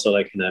why also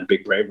like in that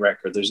Big Brave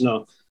record, there's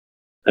no.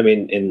 I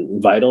mean,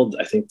 in Vital,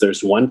 I think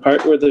there's one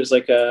part where there's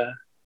like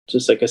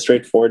just like a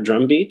straightforward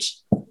drum beat,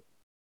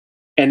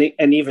 and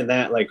even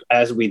that, like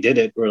as we did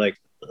it, we're like,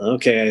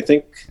 okay, I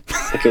think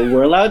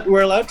we're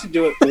allowed to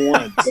do it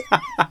once,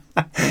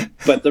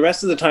 but the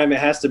rest of the time it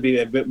has to be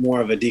a bit more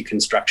of a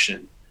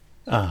deconstruction.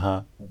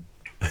 Yeah,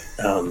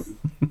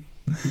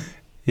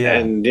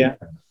 and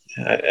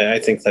I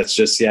think that's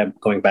just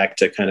going back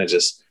to kind of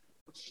just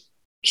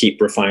keep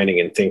refining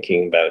and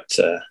thinking about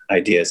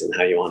ideas and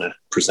how you want to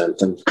present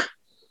them.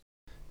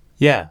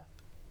 Yeah,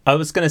 I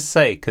was going to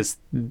say, because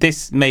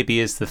this maybe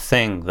is the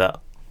thing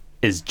that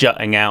is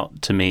jutting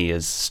out to me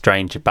as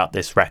strange about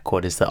this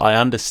record, is that I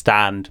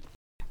understand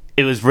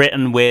it was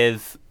written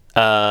with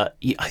I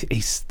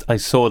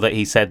saw that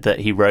he said that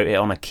he wrote it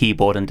on a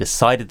keyboard and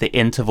decided the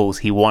intervals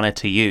he wanted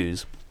to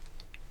use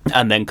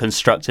and then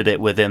constructed it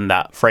within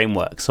that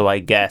framework. So I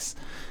guess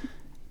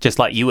just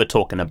like you were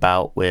talking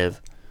about with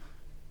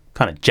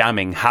kind of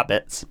jamming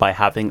habits by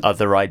having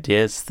other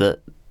ideas that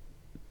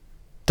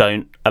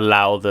don't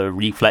allow the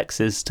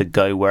reflexes to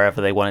go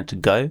wherever they want it to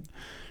go,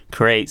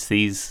 creates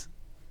these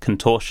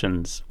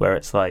contortions where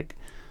it's like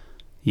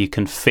you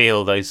can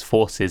feel those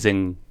forces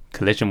in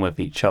collision with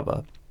each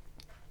other.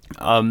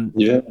 I'm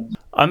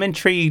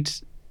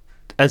intrigued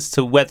as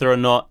to whether or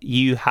not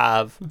you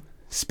have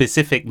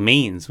specific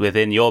means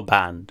within your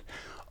band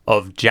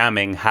of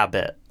jamming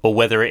habit, or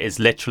whether it is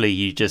literally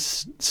you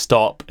just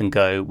stop and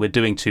go, we're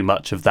doing too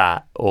much of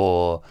that,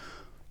 or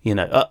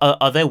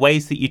are there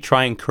ways that you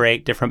try and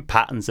create different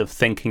patterns of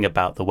thinking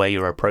about the way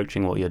you're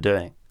approaching what you're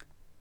doing?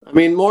 I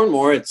mean, more and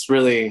more it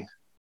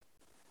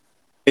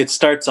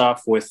starts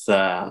off with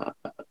a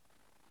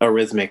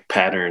rhythmic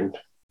pattern.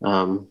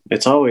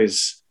 It's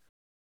always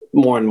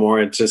more and more,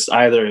 it's just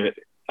either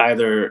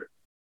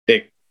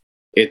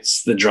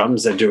it's the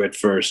drums that do it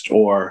first,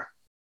 or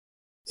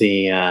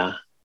the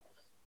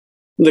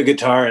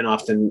guitar. And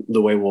often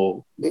the way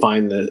we'll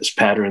find this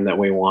pattern that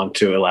we want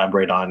to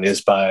elaborate on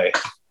is by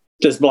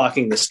just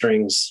blocking the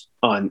strings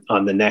on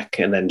the neck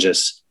and then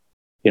just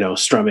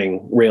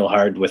strumming real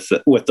hard with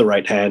the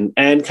right hand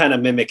and kind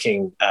of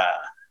mimicking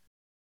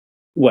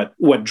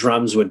what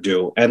drums would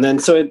do. And then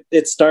so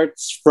it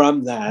starts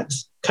from that,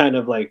 kind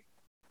of like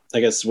I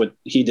guess what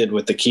he did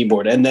with the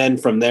keyboard, and then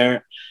from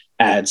there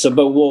add.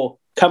 But we'll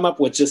come up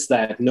with just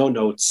that, no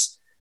notes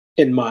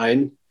in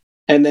mind,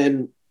 and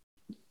then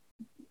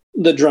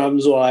the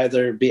drums will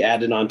either be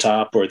added on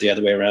top or the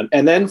other way around.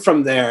 And then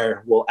from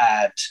there we'll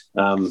add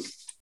a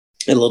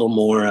little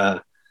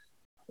more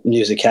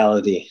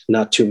musicality,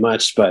 not too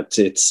much, but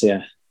it's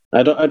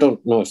I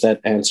don't know if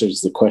that answers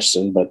the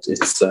question, but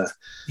it's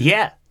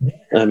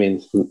I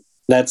mean,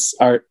 that's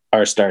our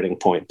starting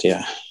point.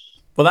 Yeah.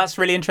 Well, that's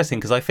really interesting,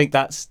 because I think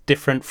that's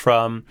different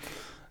from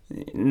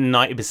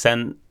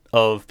 90%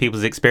 of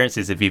people's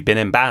experiences if you've been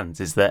in bands,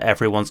 is that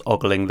everyone's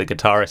ogling the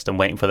guitarist and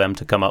waiting for them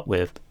to come up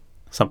with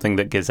something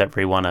that gives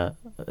everyone a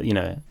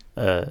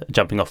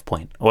jumping off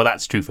point. Well,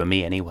 that's true for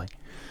me anyway.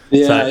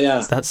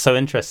 Yeah. That's so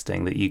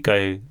interesting that you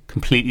go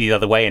completely the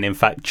other way and in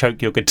fact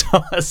choke your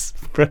guitars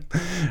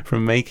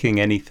from making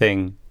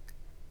anything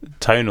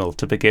tonal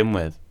to begin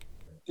with.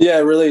 Yeah,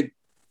 really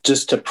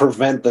just to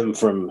prevent them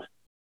from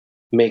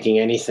making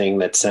anything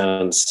that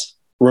sounds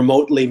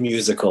remotely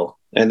musical,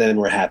 and then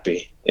we're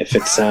happy. If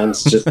it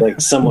sounds just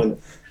like someone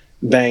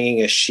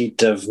banging a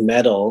sheet of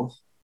metal,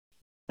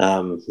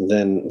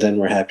 then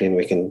we're happy, and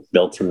we can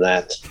build from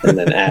that and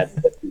then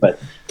add. But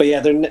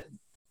yeah,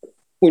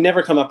 we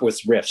never come up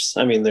with riffs.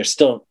 I mean, there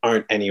still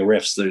aren't any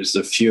riffs. There's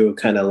a few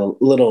kind of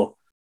little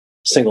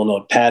single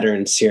note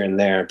patterns here and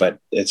there, but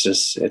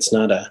it's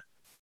not a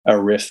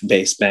riff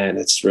based band.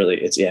 It's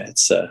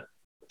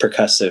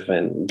percussive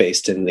and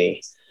based in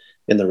the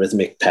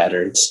rhythmic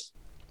patterns.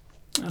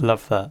 I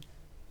love that.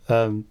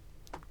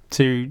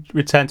 To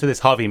return to this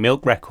Harvey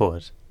Milk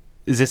record,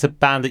 is this a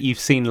band that you've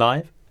seen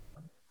live?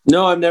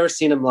 No, I've never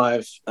seen them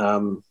live.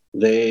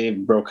 They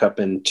broke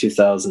up in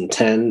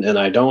 2010, and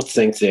I don't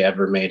think they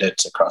ever made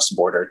it across the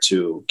border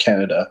to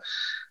Canada.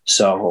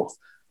 So,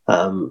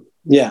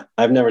 yeah,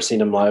 I've never seen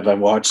them live. I've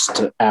watched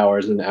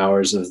hours and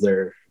hours of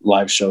their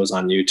live shows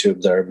on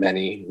YouTube. There are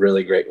many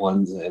really great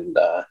ones, and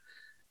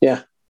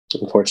yeah,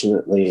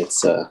 unfortunately,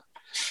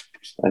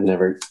 I've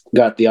never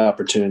got the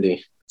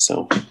opportunity.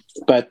 So,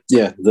 but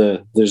yeah,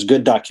 there's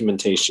good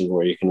documentation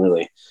where you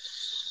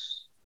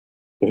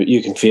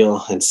can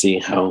feel and see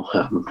how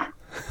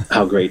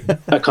great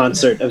a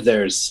concert of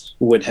theirs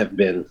would have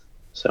been.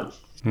 So,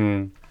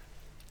 in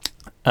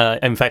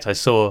fact, I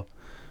saw,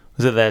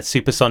 was it their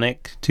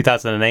Supersonic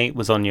 2008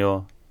 was on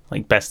your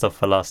best of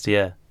for last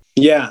year?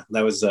 Yeah,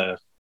 that was I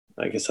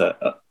guess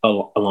a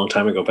long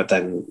time ago, but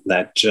then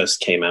that just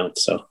came out.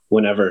 So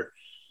whenever,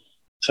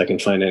 if I can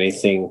find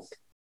anything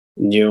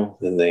new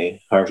in the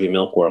Harvey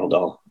Milk world,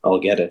 I'll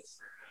get it.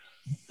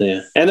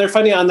 Yeah, and they're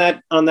funny on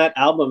that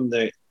album.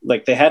 They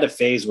had a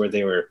phase where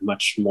they were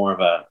much more of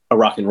a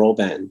rock and roll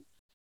band,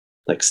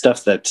 like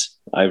stuff that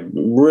I'm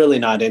really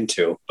not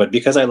into. But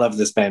because I love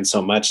this band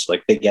so much,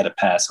 they get a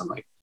pass. I'm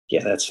like,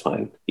 yeah, that's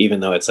fine, even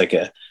though it's like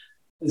a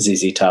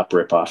ZZ Top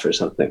ripoff or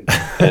something.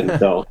 And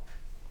so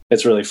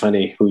it's really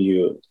funny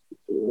who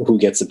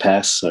gets a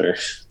pass or.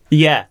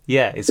 Yeah,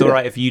 it's all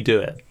right if you do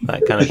it.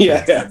 That kind of thing.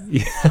 Yeah.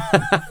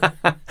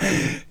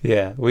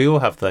 Yeah, we all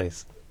have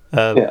those.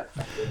 Yeah.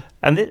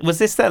 And was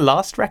this their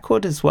last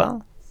record as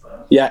well?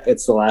 Yeah,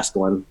 it's the last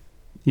one.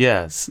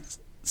 Yes.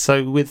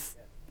 So with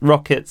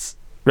Rockets,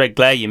 Red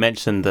Glare, you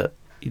mentioned that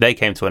they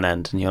came to an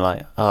end, and you're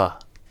like,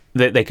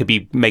 they could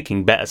be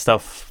making better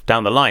stuff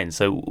down the line.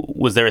 So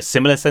was there a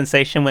similar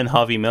sensation when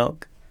Harvey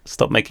Milk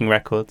stopped making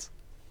records?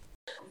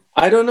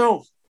 I don't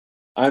know.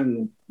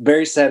 I'm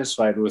very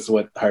satisfied with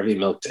what Harvey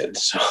Milk did.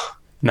 So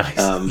nice.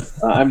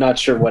 I'm not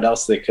sure what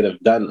else they could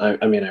have done.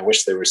 I mean, I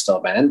wish they were still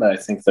a band, but I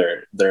think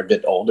they're a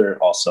bit older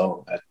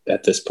also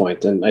at this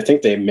point. And I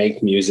think they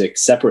make music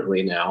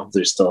separately now.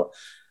 They're still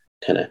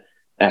kind of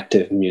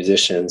active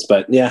musicians.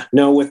 But yeah,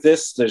 no, with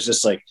this, there's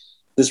just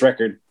this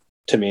record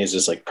to me is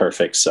just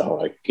perfect.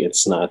 So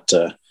it's not,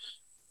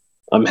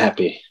 I'm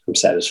happy. I'm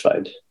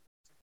satisfied.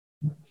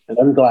 And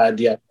I'm glad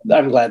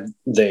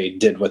they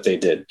did what they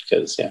did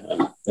because, yeah,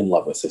 I'm in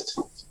love with it.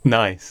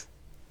 Nice.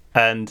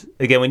 And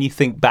again, when you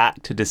think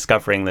back to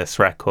discovering this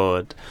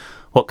record,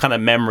 what kind of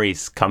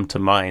memories come to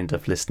mind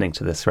of listening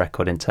to this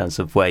record in terms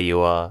of where you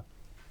are?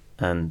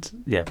 And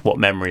yeah, what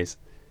memories?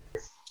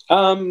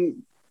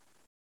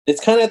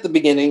 It's kind of at the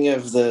beginning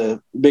of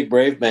the Big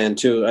Brave Band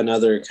too,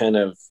 another kind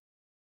of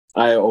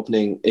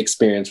eye-opening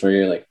experience where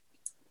you're like,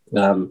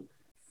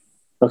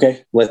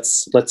 okay,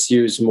 let's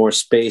use more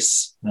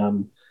space.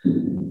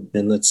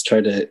 And let's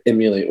try to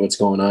emulate what's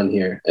going on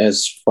here.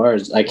 As far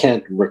as I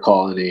can't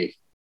recall any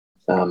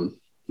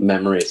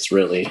memories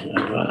really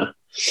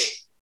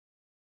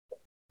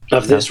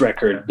of this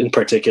record in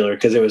particular,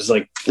 because it was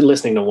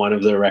listening to one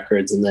of their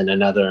records and then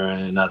another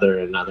and another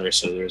and another.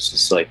 So there's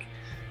just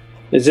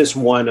it's just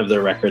one of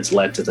the records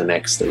led to the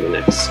next and the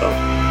next. So.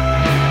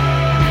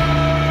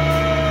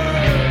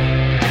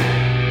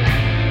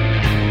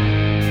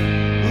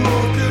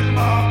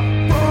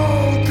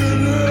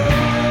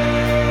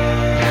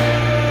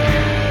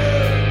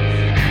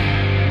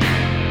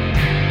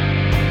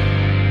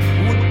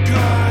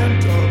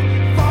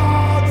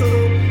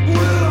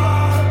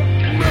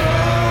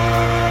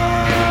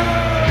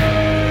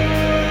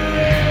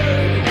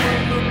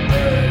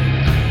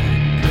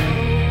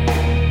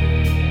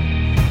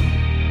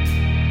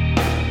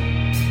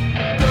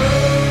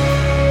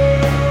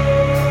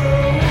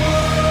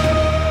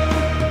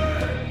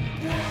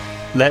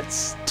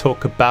 Let's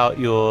talk about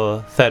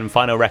your third and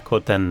final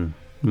record then,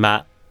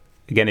 Matt.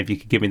 Again, if you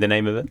could give me the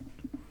name of it.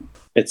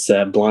 It's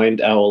Blind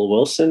Owl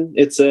Wilson.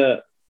 It's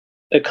a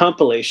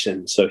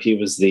compilation. So he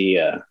was he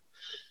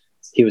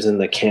was in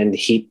the Canned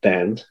Heat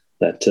band,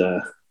 that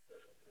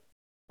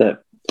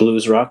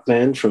blues rock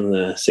band from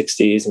the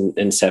 60s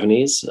and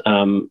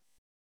 70s.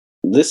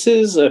 This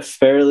is a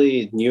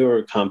fairly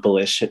newer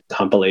compilation.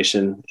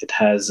 It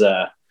has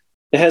the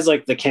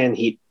Canned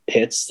Heat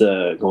hits,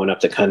 the Going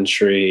Up the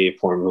Country,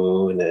 Poor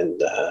Moon,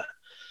 and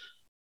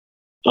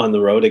On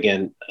the Road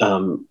Again.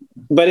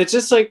 But it's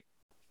just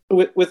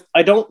with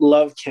I don't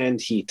love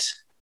Canned Heat,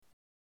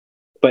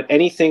 but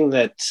anything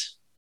that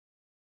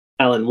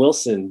Alan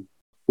Wilson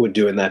would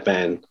do in that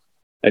band,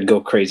 I'd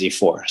go crazy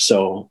for.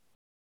 So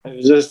it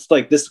was just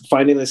like this,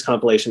 finding this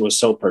compilation was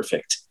so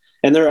perfect.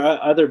 And there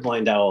are other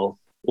Blind Owl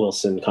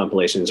Wilson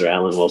compilations, or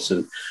Alan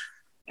Wilson,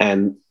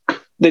 and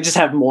they just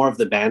have more of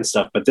the band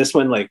stuff. But this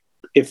one, like,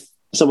 if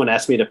someone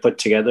asked me to put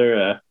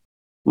together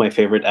my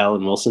favorite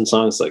Alan Wilson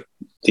songs, like,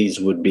 these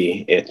would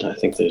be it. I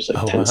think there's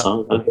like 10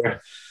 songs on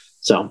here.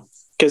 So,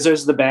 because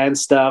there's the band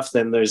stuff,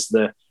 then there's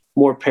the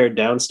more pared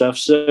down stuff.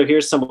 So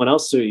here's someone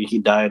else who he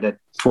died at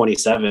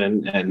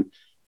 27, and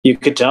you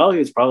could tell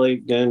he's probably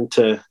going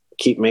to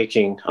keep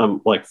making,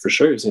 like, for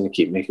sure he's going to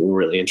keep making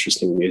really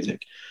interesting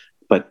music.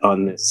 But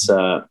on this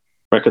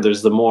record,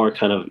 there's the more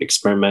kind of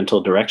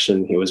experimental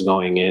direction he was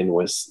going in,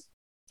 with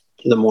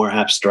the more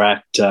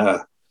abstract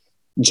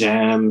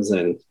jams.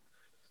 And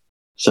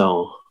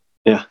so,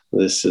 yeah,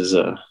 this is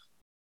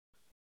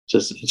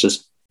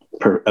just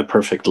a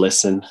perfect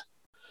listen.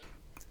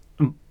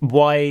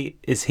 Why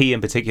is he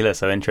in particular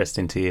so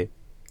interesting to you?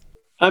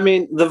 I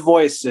mean, the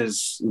voice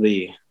is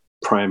the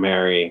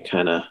primary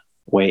kind of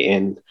way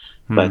in,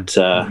 but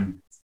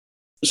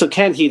so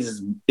Canned Heat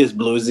is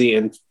bluesy,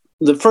 and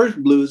the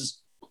first blues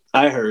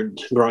I heard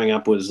growing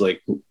up was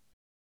like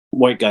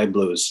white guy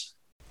blues,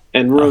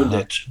 and ruined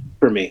it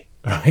for me.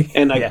 Right.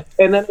 And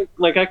and then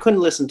like I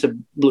couldn't listen to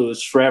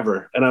blues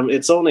forever, and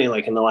it's only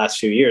like in the last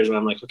few years when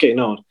I'm like, okay,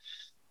 no.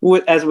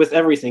 As with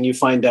everything, you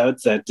find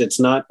out that it's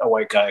not a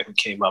white guy who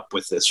came up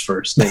with this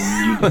first.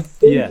 And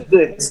you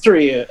the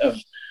history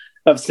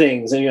of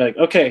things, and you're like,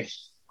 okay,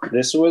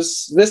 this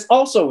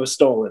also was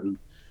stolen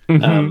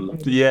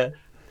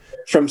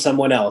from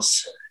someone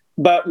else.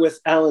 But with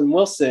Alan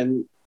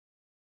Wilson,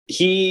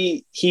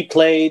 he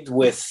played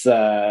with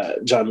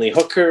John Lee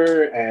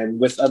Hooker and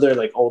with other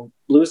like old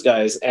blues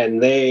guys,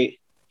 and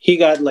he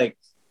got like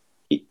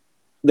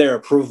their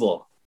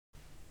approval.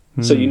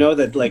 So you know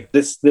that like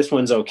this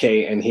one's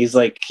okay, and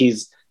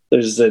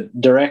there's a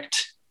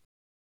direct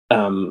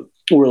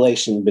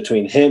relation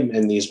between him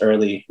and these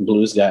early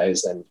blues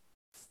guys, and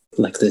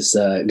like this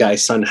guy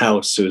Son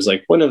House, who's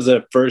like one of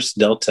the first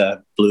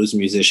Delta blues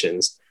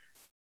musicians.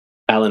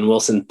 Alan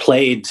Wilson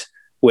played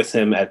with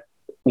him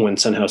when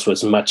Son House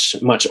was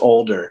much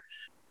older.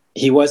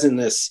 He was in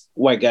this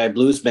white guy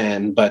blues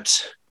band,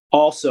 but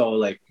also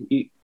like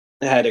he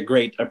had a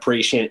great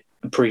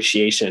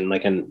appreciation,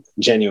 like a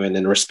genuine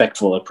and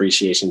respectful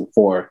appreciation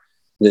for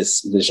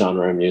this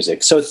genre of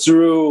music. So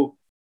through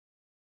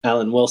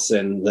Alan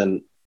Wilson,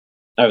 then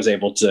I was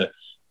able to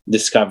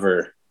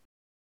discover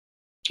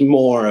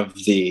more of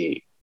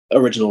the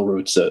original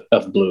roots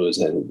of blues,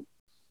 and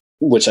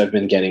which I've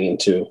been getting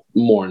into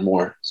more and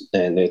more.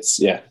 And it's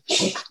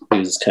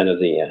kind of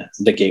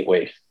the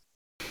gateway.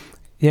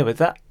 Yeah, with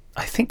that,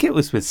 I think it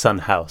was with Son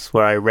House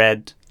where I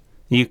read,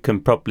 you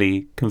can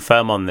probably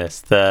confirm on this,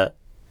 that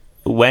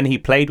when he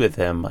played with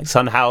him, like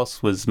Son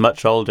House was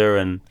much older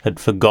and had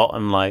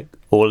forgotten like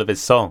all of his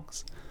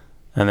songs,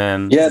 and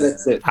then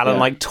that's it. Alan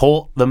like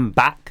taught them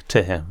back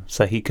to him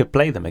so he could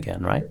play them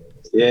again, right?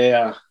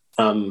 Yeah.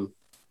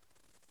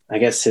 I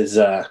guess his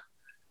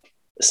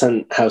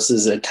Son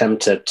House's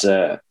attempt at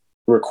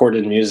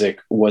recorded music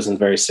wasn't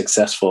very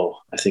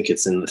successful. I think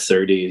it's in the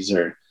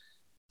 30s,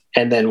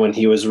 and then when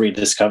he was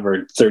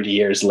rediscovered 30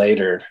 years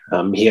later,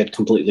 he had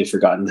completely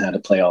forgotten how to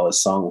play all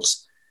his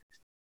songs,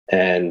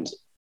 and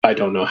I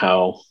don't know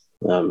how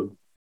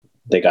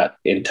they got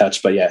in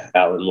touch, but yeah,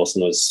 Alan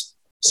Wilson was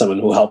someone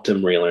who helped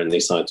him relearn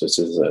these songs, which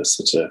is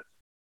such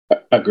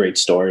a great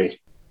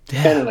story.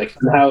 Yeah. And like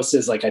the House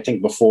is like, I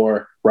think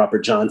before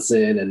Robert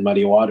Johnson and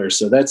Muddy Waters,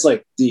 so that's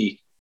like the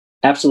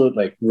absolute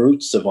like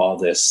roots of all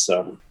this.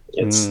 So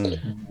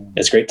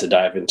it's great to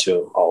dive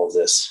into all of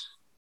this.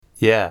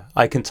 Yeah,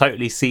 I can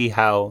totally see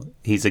how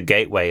he's a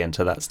gateway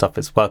into that stuff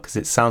as well, because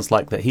it sounds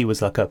like that he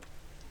was like a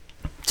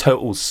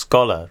total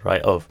scholar,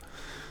 right, of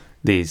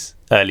these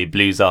early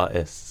blues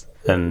artists,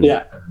 and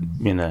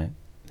you know,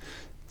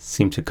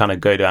 seemed to kind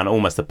of go down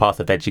almost the path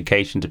of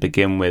education to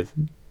begin with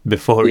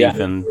before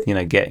even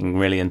getting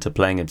really into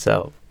playing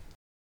himself.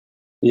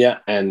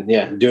 And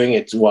doing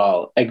it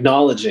while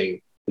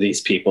acknowledging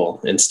these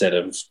people instead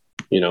of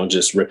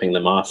just ripping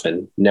them off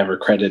and never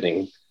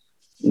crediting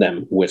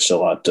them, which a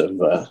lot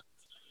of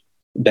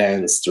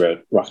bands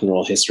throughout rock and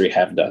roll history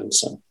have done.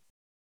 So,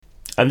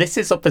 and this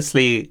is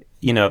obviously,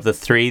 of the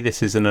three,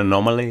 this is an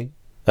anomaly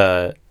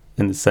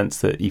in the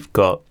sense that you've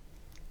got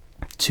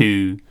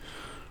two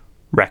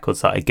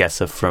records that I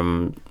guess are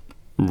from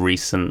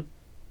recent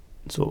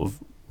sort of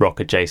rock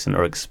adjacent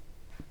or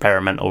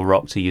experimental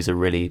rock, to use a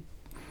really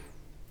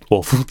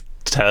awful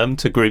term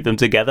to group them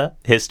together,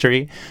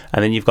 history,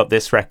 and then you've got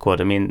this record.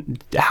 I mean,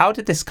 how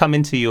did this come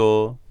into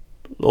your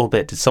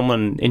orbit? Did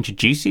someone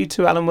introduce you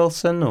to Alan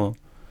Wilson, or?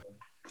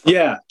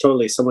 Yeah,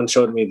 totally. Someone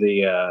showed me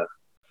the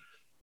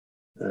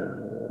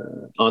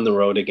On the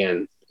Road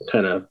Again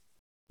kind of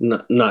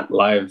not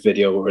live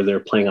video where they're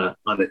playing on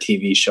a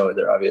TV show.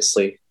 They're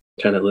obviously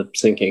kind of lip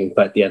syncing,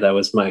 but yeah, that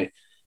was my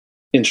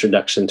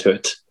introduction to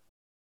it.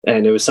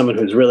 And it was someone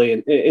who's really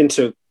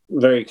into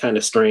very kind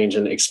of strange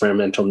and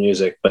experimental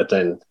music, but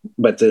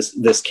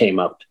this came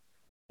up,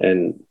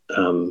 and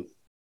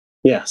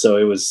so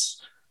it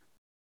was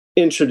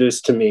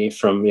introduced to me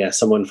from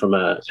someone from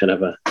a kind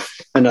of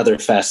another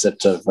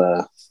facet of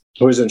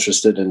who was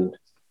interested in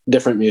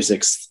different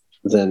musics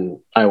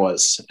than I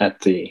was at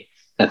the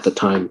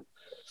time,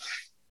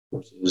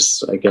 which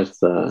was, I guess,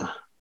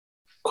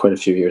 quite a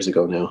few years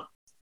ago now.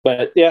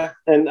 But yeah,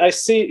 and I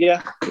see,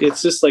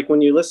 it's just like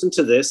when you listen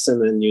to this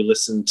and then you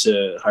listen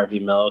to Harvey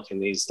Milk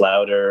and these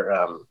louder,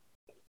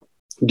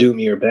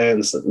 doomier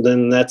bands,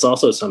 then that's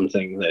also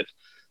something that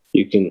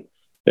you can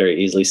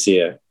very easily see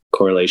a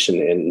correlation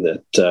in,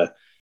 that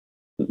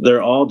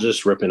they're all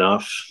just ripping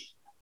off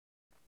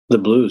the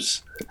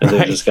blues, and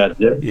they've just got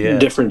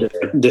different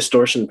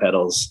distortion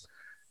pedals.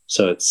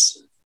 So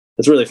it's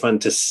really fun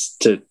to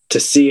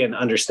see and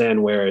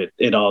understand where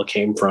it all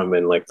came from,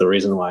 and like the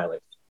reason why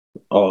like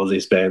all of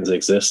these bands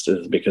exist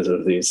is because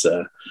of these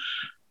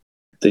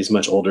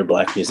much older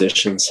Black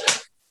musicians.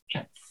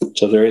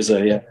 So there is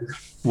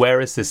Where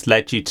has this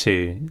led you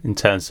to in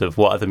terms of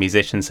what other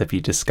musicians have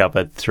you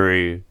discovered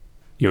through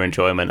your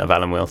enjoyment of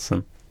Alan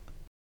Wilson?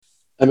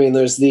 I mean,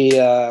 there's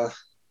the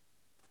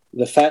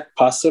Fat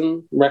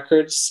Possum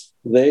records.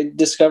 They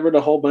discovered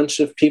a whole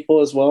bunch of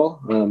people as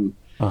well. In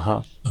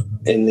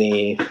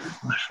the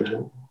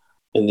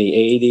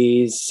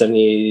 80s,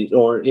 70s,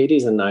 or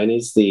 80s and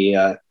 90s,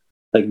 the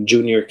like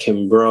Junior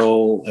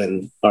Kimbrough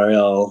and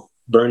R.L.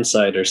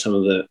 Burnside are some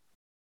of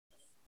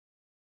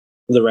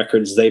the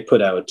records they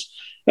put out.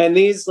 And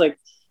these, like,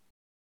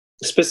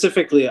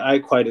 specifically, I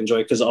quite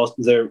enjoy because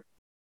they're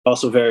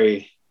also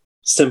very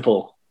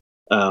simple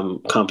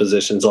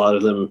compositions. A lot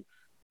of them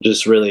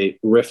just really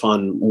riff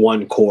on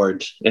one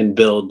chord and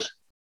build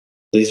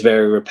these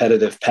very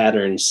repetitive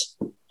patterns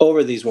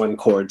over these one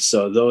chords.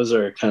 So those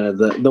are kind of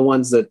the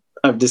ones that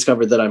I've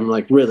discovered that I'm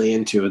like really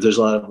into. There's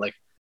a lot of like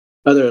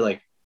other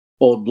like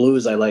old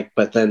blues I like,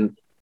 but then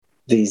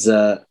these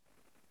the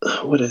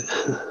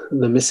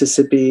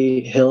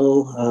Mississippi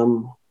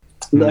Hill,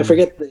 I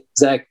forget the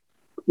exact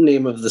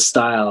name of the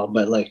style,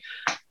 but like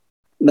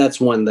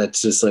that's one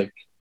that's just like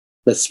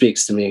that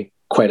speaks to me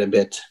quite a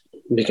bit,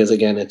 because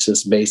again it's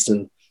just based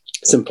in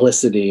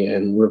simplicity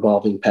and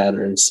revolving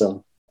patterns.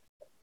 So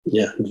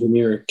yeah,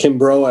 Junior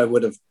Kimbrough I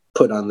would have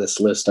put on this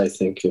list, I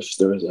think, if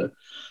there was a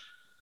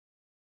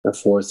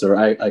fourth, or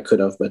I could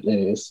have, but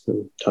anyways,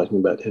 I'm talking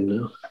about him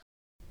now.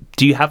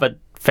 Do you have a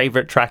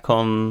favorite track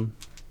on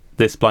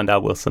this Blind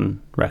Al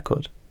Wilson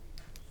record?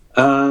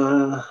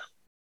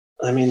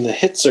 I mean, the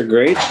hits are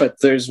great, but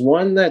there's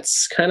one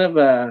that's kind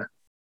of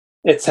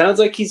it sounds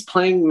like he's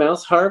playing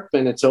mouth harp,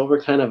 and it's over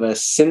kind of a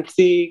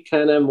synthy,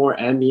 kind of more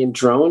ambient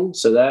drone.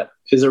 So that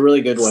is a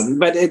really good one.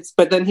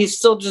 But then he's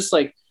still just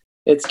like,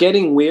 it's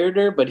getting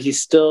weirder, but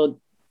he's still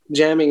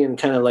jamming in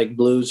kind of like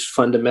blues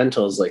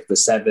fundamentals, like the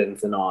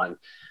seventh and on,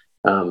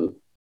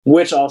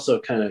 which also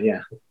kind of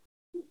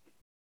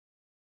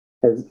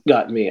has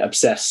got me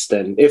obsessed.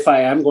 And if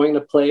I am going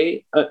to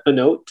play a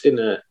note in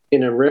a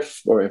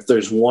riff, or if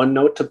there's one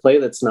note to play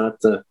that's not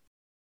the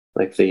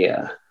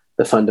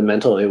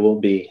fundamental, it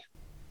will be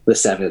the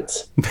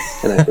seventh.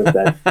 And I think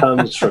that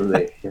comes from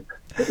the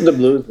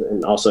blues,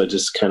 and also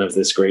just kind of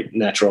this great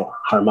natural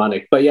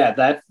harmonic. But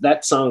yeah,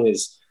 that song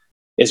is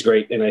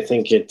great, and I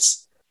think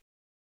it's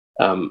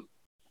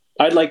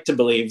I'd like to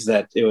believe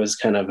that it was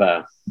kind of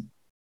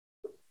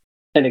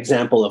an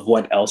example of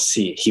what else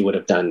he would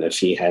have done if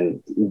he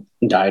hadn't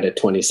died at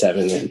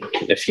 27, and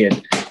if he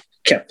had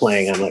kept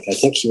playing. I'm like, I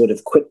think he would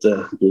have quit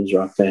the blues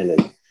rock band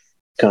and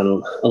gone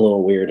a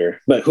little weirder.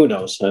 But who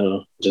knows? I don't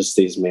know. Just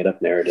these made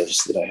up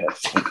narratives that I have.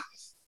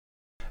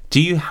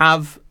 Do you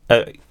have?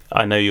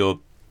 I know you're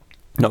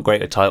not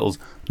great at titles.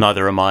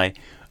 Neither am I.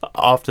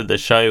 After the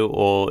show,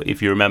 or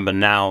if you remember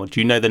now, do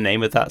you know the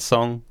name of that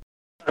song?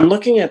 I'm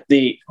looking at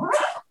the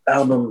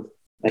album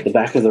at the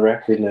back of the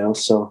record now.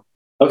 So,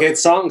 okay,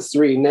 it's song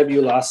 3,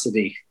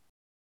 Nebulosity.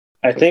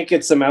 I think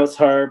it's a mouth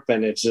harp,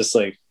 and it's just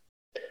like,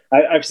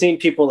 I've seen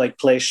people like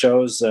play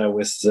shows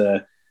with,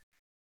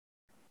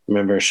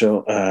 remember a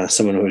show,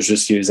 someone who was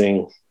just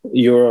using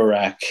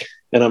Eurorack,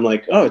 and I'm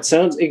like, oh, it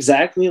sounds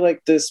exactly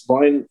like this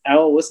Blind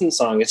Al Wilson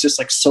song. It's just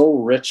like so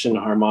rich in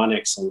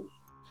harmonics, and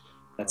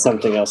that's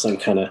something else I'm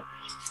kind of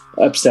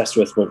obsessed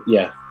with. But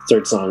yeah,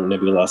 third song,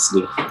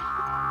 Nebulosity.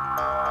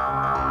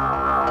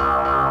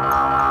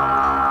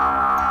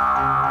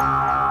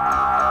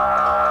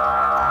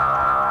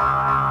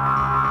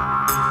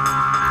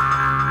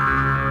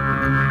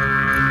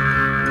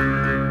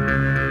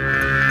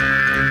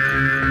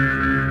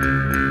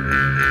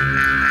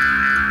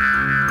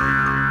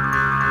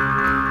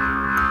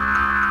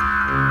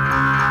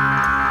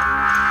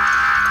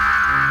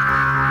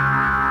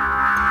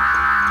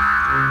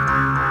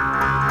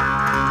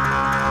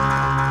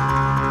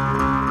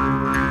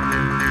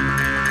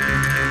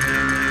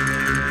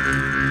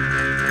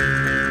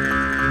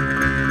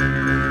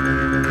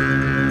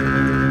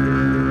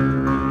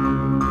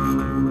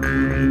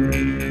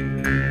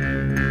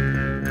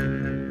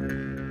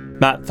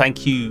 Matt,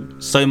 thank you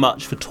so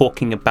much for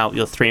talking about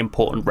your 3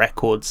 important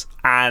records,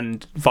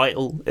 and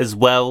Vital as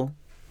well,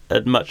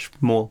 and much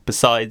more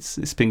besides.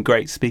 It's been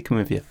great speaking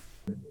with you.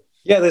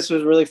 Yeah, this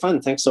was really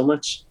fun. Thanks so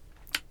much.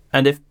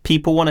 And if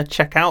people want to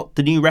check out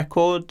the new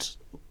record,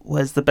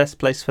 where's the best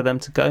place for them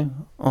to go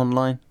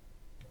online?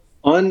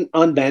 On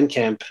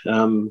Bandcamp.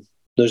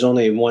 There's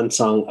only one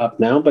song up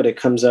now, but it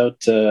comes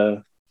out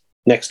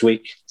next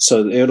week,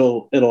 so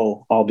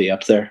it'll all be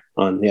up there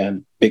on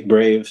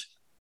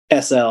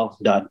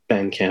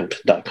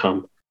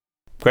bigbravesl.bandcamp.com.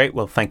 Great.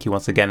 Well, thank you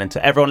once again, and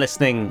to everyone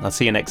listening, I'll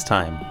see you next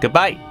time.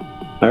 Goodbye.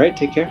 All right,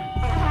 take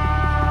care.